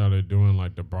when they started doing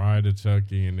like the Bride of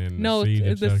Chucky and then No, the Seed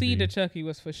of the Chucky. Seed of Chucky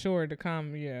was for sure the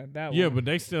comedy. Yeah, that Yeah, one. but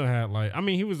they still had like, I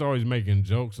mean, he was always making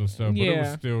jokes and stuff, but it was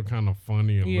Yeah. still kind of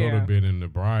funny a Yeah. little bit in the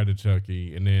Bride of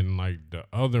Chucky, and then like the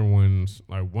other ones,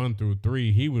 like 1 through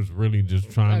 3, he was really just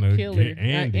trying A to killer. get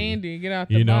Andy. Andy, get out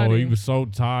the You know, body. he was so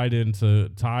tied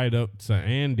up to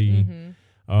Andy. Mhm.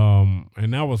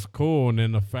 And that was cool. And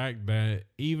then the fact that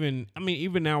even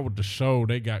now with the show,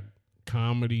 they got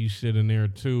comedy shit in there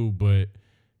too, but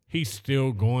he's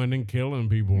still going and killing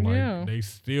people. Like Yeah. they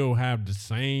still have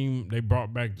they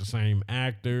brought back the same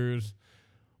actors,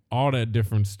 all that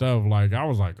different stuff. Like I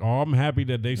was like, oh, I'm happy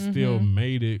that they still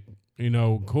made it,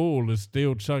 cool. It's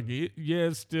still Chucky.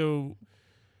 It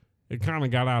kind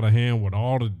of got out of hand with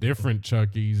all the different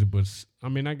Chuckies, but I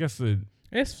mean, I guess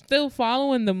It's still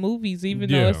following the movies,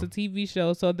 even though it's Yeah. a TV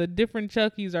show. So the different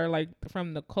Chuckies are like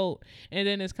from the cult. And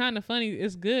then it's kind of funny.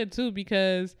 It's good too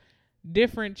because the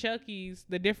different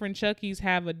Chuckies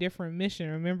have a different mission.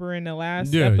 Remember in the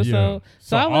last episode?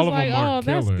 So I all was of like, them are oh,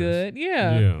 that's killers. good.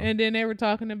 Yeah. Yeah. And then they were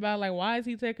talking about like, why is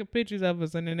he taking pictures of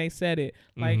us? And then they said it.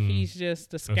 Like he's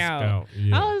just a A scout.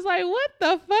 Yeah. I was like, what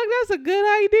the fuck? That's a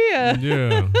good idea.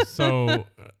 Yeah. So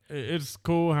it's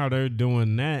cool how they're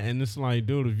doing that. And it's like,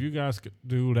 dude, if you guys could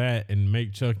do that and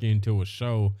make Chucky into a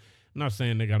show, I'm not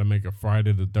saying they got to make a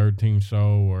Friday the 13th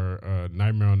show or a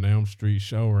Nightmare on Elm Street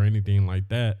show or anything like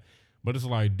that. But it's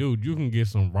like, dude, you can get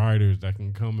some writers that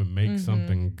can come and make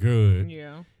something good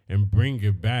Yeah. and bring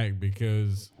it back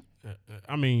because,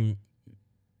 I mean,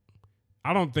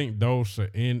 I don't think those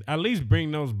should end. At least bring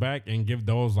those back and give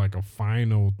those like a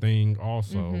final thing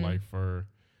also, like for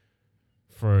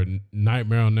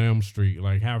Nightmare on Elm Street,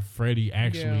 like have Freddy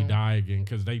actually die again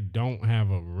because they don't have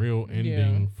a real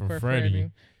ending for Freddy.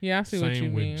 Yeah, I see what you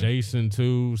Same with mean. Jason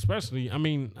too, especially. I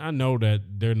mean, I know that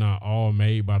they're not all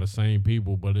made by the same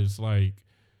people, but it's like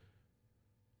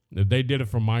if they did it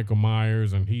for Michael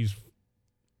Myers and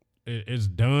it's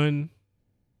done.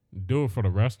 Do it for the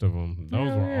rest of them.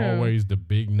 Those were always the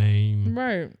big name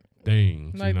Right.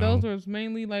 things. Like you know? those was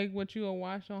mainly like what you would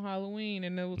watch on Halloween,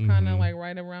 and it was kind of like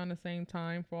right around the same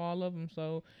time for all of them.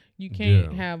 So you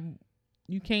can't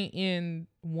you can't end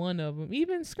one of them.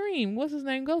 Even Scream, what's his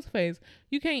name, Ghostface.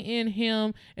 You can't end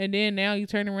him, and then now you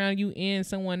turn around, you end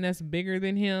someone that's bigger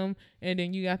than him, and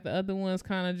then you got the other ones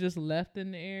kind of just left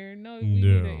in the air. No, we need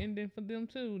an ending for them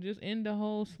too. Just end the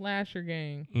whole slasher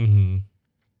gang.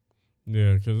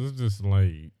 Yeah, because it's just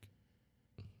like.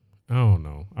 I don't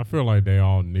know. I feel like they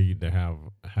all need to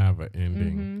have an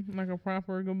ending, Like a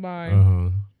proper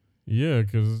goodbye. Yeah,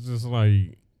 because it's just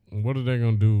like, what are they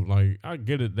gonna do? Like, I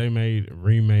get it. They're making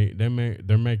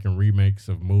remakes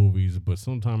of movies, but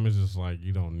sometimes it's just like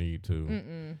you don't need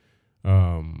to.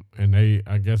 And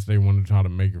I guess they want to try to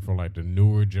make it for like the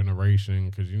newer generation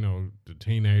because the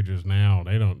teenagers now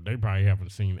they probably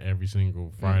haven't seen every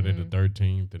single Friday the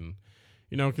 13th and.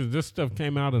 Because this stuff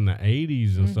came out in the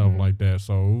 80s and stuff like that.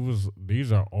 So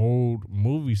these are old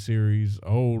movie series,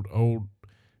 old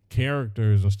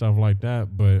characters and stuff like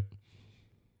that. But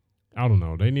I don't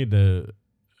know. They need to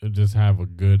just have a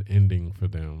good ending for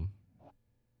them.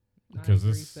 Because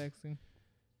it's sexy.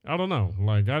 I don't know.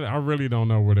 Like, I really don't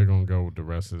know where they're going to go with the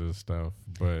rest of this stuff.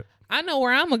 But I know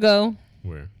where I'm going to go.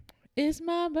 Where? It's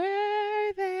my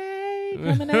birthday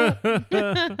coming up.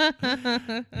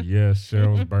 Yes,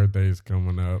 Cheryl's birthday is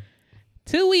coming up.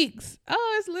 2 weeks.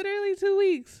 Oh, it's literally 2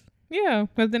 weeks. Yeah,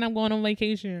 because then I'm going on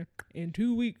vacation in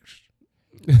 2 weeks.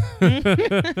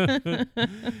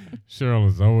 Cheryl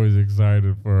is always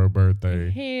excited for her birthday.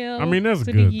 Hell, I mean, that's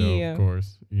to good the though, year. of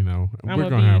course. We're I'ma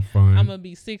going to have fun. I'm going to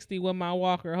be 60 with my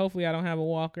walker. Hopefully I don't have a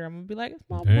walker. I'm going to be like, it's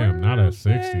my birthday. Damn, not at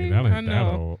 60. That I ain't know. that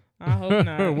old. I hope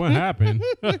not. What happened?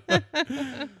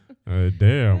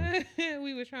 Damn.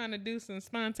 We were trying to do some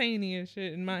spontaneous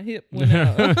shit and my hip went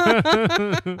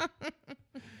out.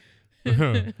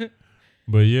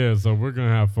 But yeah, so we're going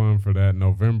to have fun for that.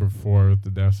 November 4th,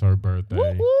 that's her birthday.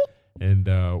 Whoop, whoop. And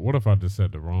what if I just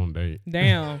said the wrong date?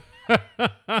 Damn.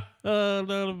 That would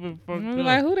have been fucked I was up.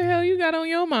 like, who the hell you got on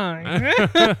your mind?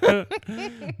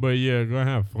 But yeah, going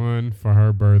to have fun for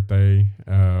her birthday.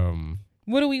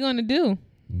 What are we going to do?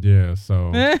 Yeah,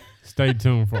 so stay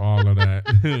tuned for all of that.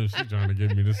 She's trying to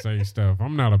get me to say stuff.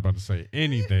 I'm not about to say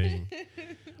anything.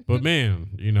 But man,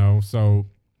 so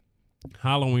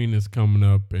Halloween is coming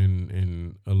up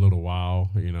in a little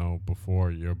while, before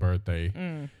your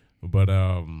birthday. But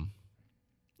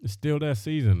it's still that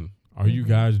season. Are you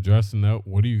guys dressing up?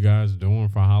 What are you guys doing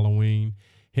for Halloween?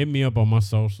 Hit me up on my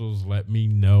socials. Let me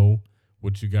know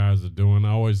what you guys are doing.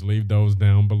 I always leave those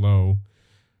down below.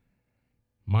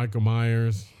 Michael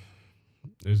Myers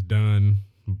is done,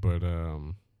 but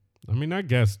I mean, I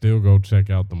guess still go check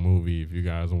out the movie if you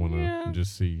guys want to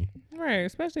just see. Right,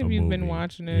 especially if you've been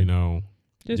watching it. You know,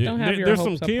 just don't have your there's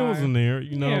hopes some kills high. in there.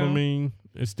 You know what I mean?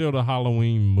 It's still the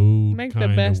Halloween mood. Make the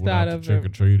best out of trick or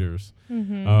treaters.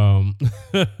 Mm-hmm.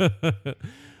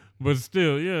 But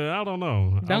still, yeah, I don't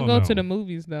know. Don't go to the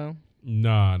movies though.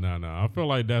 Nah. I feel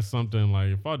like that's something like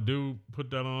if I do put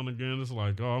that on again, it's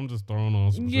like, oh, I'm just throwing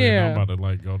on some shit. I'm about to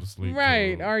like go to sleep.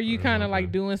 Right. Or you kind of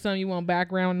like doing something, you want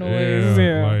background noise.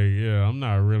 Yeah. Like, I'm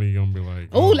not really going to be like,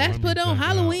 oh, let's put on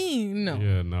Halloween. No.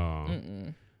 Yeah, no.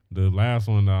 The last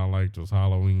one that I liked was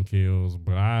Halloween Kills,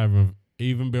 but I haven't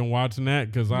even been watching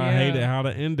that because I hated how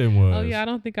the ending was. Oh, yeah. I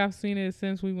don't think I've seen it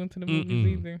since we went to the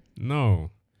movies either. No.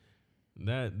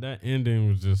 That ending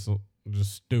was just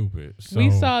stupid. So,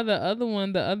 we saw the other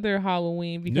one, the other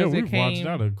Halloween, because it came. Watched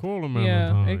that a cool amount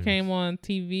of times. It came on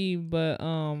TV, but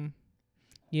no.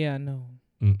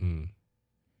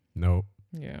 Nope.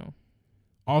 Yeah.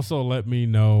 Also, let me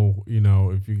know,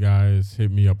 if you guys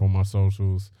hit me up on my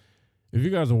socials. If you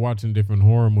guys are watching different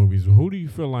horror movies, who do you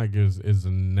feel like is the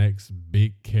next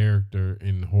big character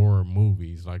in horror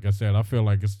movies? Like I said, I feel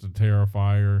like it's the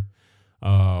Terrifier.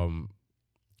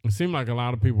 It seemed like a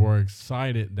lot of people were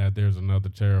excited that there's another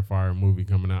Terrifier movie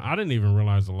coming out. I didn't even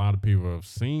realize a lot of people have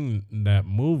seen that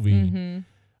movie.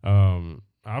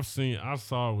 I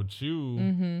saw it with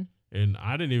you, and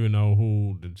I didn't even know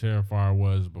who the Terrifier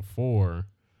was before.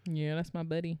 Yeah, that's my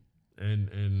buddy.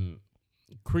 And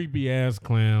creepy ass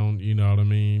clown, you know what I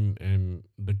mean? And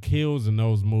the kills in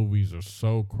those movies are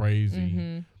so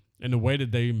crazy. And the way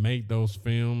that they make those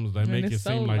films, they make it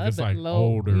seem like it's like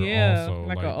older also.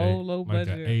 Like an old low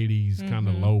budget. Like an 80s kind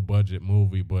of low budget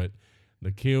movie. But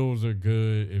the kills are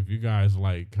good. If you guys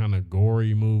like kind of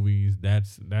gory movies,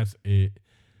 that's it.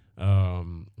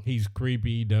 He's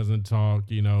creepy, he doesn't talk,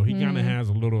 he kind of has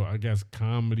a little, I guess,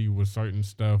 comedy with certain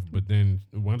stuff. But then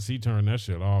once he turned that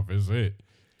shit off, it's it.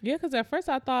 Yeah, because at first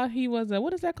I thought he was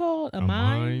what is that called? A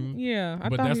mime? Yeah.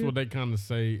 But that's what they kind of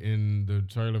say in the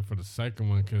trailer for the second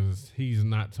one, because he's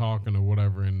not talking or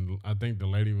whatever. And I think the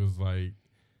lady was like,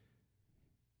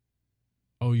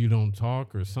 oh, you don't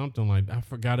talk or something like that. I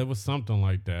forgot, it was something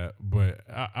like that. But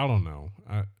I don't know.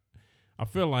 I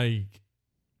feel like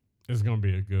it's going to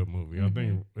be a good movie. I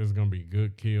think it's going to be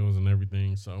good kills and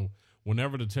everything. So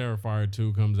whenever the Terrifier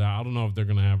 2 comes out, I don't know if they're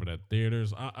going to have it at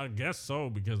theaters. I guess so,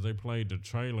 because they played the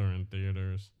trailer in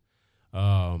theaters.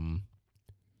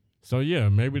 So, yeah,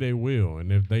 maybe they will.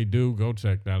 And if they do, go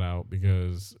check that out,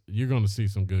 because you're going to see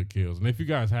some good kills. And if you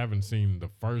guys haven't seen the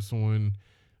first one,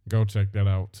 go check that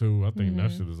out, too. I think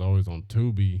that shit is always on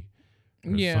Tubi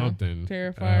or something.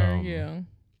 Terrifier,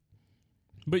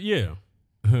 But, yeah.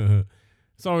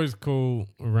 It's always cool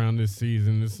around this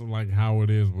season. This is like how it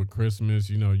is with Christmas.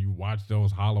 You watch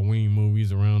those Halloween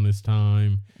movies around this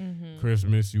time.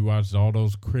 Christmas, you watch all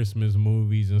those Christmas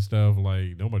movies and stuff.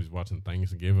 Like, nobody's watching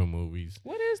Thanksgiving movies.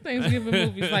 What is Thanksgiving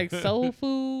movies? Like soul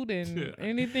food and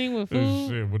anything with food?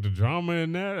 Shit, with the drama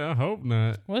in that, I hope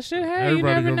not. Well, shit, hey, everybody you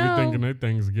never gonna know. be thinking their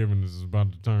Thanksgiving is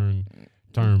about to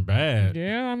turn bad.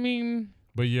 Yeah, I mean.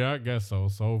 But yeah, I guess so.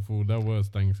 Soul food, that was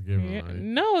Thanksgiving, right?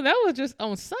 No, that was just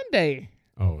on Sunday.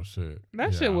 Oh, shit.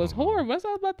 That shit was horrible. That's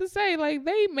what I was about to say. Like,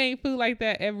 they made food like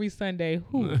that every Sunday.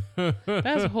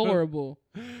 That's horrible.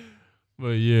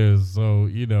 But, yeah, so,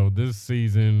 this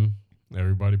season,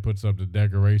 everybody puts up the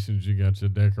decorations. You got your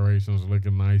decorations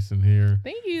looking nice in here.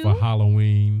 Thank you. For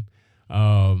Halloween.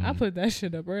 I put that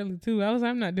shit up early, too.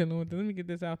 I'm not dealing with this. Let me get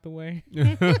this out the way.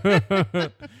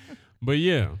 But,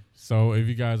 yeah, so if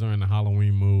you guys are in the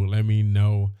Halloween mood, let me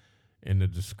know. In the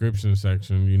description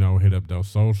section, hit up those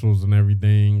socials and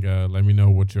everything. Let me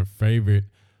know what your favorite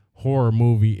horror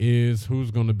movie is. Who's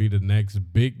going to be the next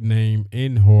big name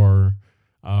in horror?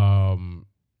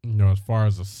 As far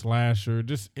as a slasher,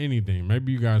 just anything.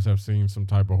 Maybe you guys have seen some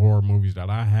type of horror movies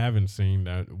that I haven't seen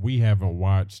that we haven't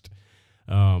watched.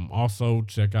 Also,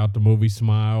 check out the movie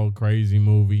Smile, crazy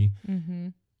movie.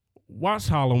 Watch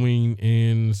Halloween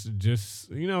Ends.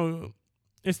 Just,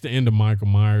 it's the end of Michael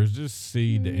Myers. Just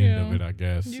see the end of it, I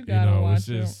guess. You gotta watch it's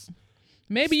just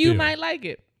maybe you might like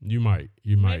it. You might.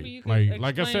 Maybe you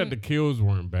like I said, the kills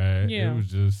weren't bad. Yeah. It was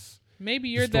just maybe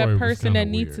you're that person that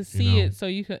needs to see it, so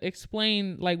you can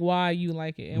explain like why you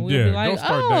like it, and we'll be like, go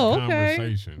start that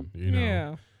conversation.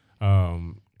 Yeah.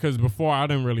 Because before I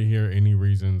didn't really hear any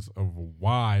reasons of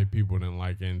why people didn't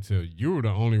like it until you were the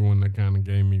only one that kind of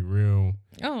gave me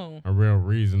a real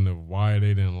reason of why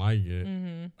they didn't like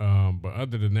it. But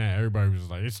other than that, everybody was just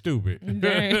like, it's stupid.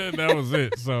 That was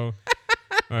it. So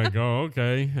Like, oh,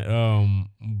 okay.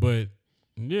 But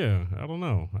yeah, I don't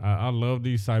know. I love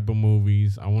these type of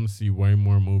movies. I want to see way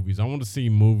more movies. I want to see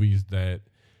movies that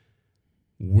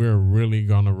we're really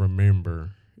gonna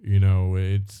remember. You know,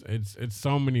 it's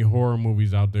so many horror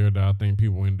movies out there that I think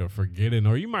people end up forgetting,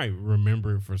 or you might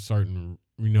remember it for certain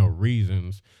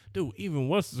reasons. Dude, even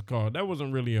what's it called? That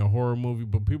wasn't really a horror movie,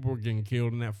 but people were getting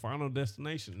killed in that Final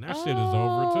Destination. That shit is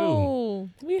over too. Oh,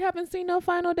 we haven't seen no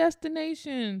Final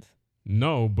Destinations.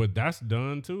 No, but that's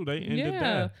done too. They ended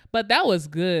that. But that was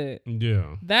good.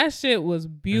 Yeah. That shit was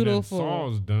beautiful. And then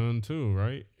Saw's done too,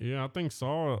 right? Yeah, I think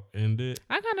Saw ended.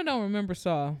 I kind of don't remember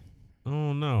Saw.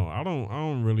 Oh no, I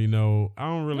don't really know. I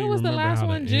don't really. What was the remember last how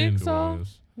one? the end Jigsaw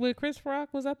was. with Chris Rock.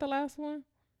 Was that the last one?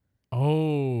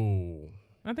 Oh,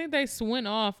 I think they went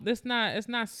off. It's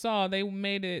not Saw. They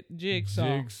made it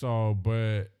Jigsaw.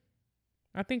 But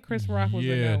I think Chris Rock was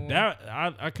in that one.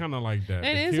 that I kind of like that.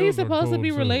 And is he supposed to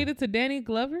be related to Danny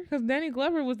Glover? Because Danny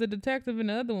Glover was the detective in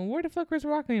the other one. Where the fuck Chris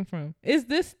Rock came from? Is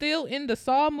this still in the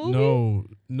Saw movie?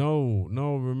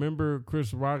 No. Remember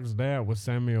Chris Rock's dad was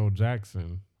Samuel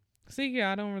Jackson. See,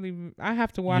 yeah, I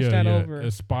have to watch that over.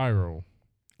 It's Spiral.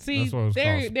 See, that's what it's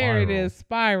called, there it is,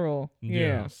 Spiral.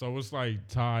 Yeah. So it's like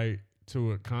tied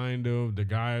to it, kind of. The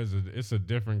guy it's a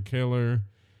different killer.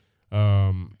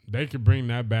 They could bring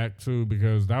that back too,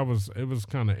 because it was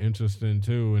kind of interesting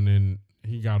too. And then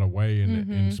he got away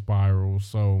in Spiral.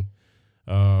 So,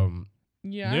 they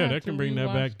can bring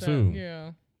that back too.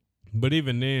 Yeah. But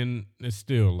even then, it's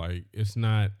still like, it's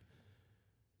not.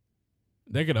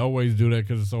 They could always do that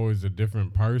because it's always a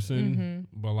different person.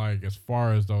 But like, as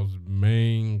far as those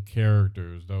main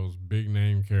characters, those big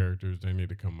name characters, they need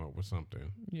to come up with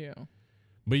something. Yeah.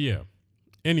 But yeah.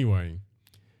 Anyway,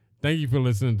 thank you for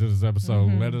listening to this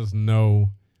episode. Let us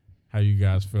know how you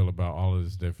guys feel about all of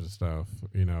this different stuff,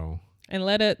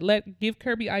 And give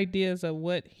Kirby ideas of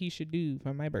what he should do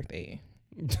for my birthday.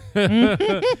 Yeah,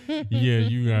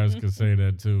 you guys could say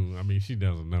that too. I mean, she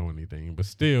doesn't know anything, but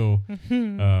still.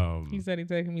 He said he's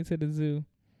taking me to the zoo.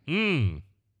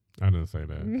 I didn't say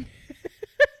that.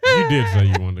 You did say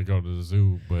you wanted to go to the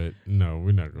zoo, but no,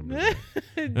 we're not going to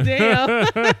do that.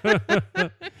 Damn.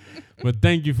 But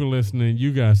thank you for listening.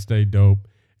 You guys stay dope,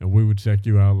 and we will check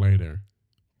you out later.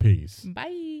 Peace.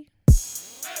 Bye.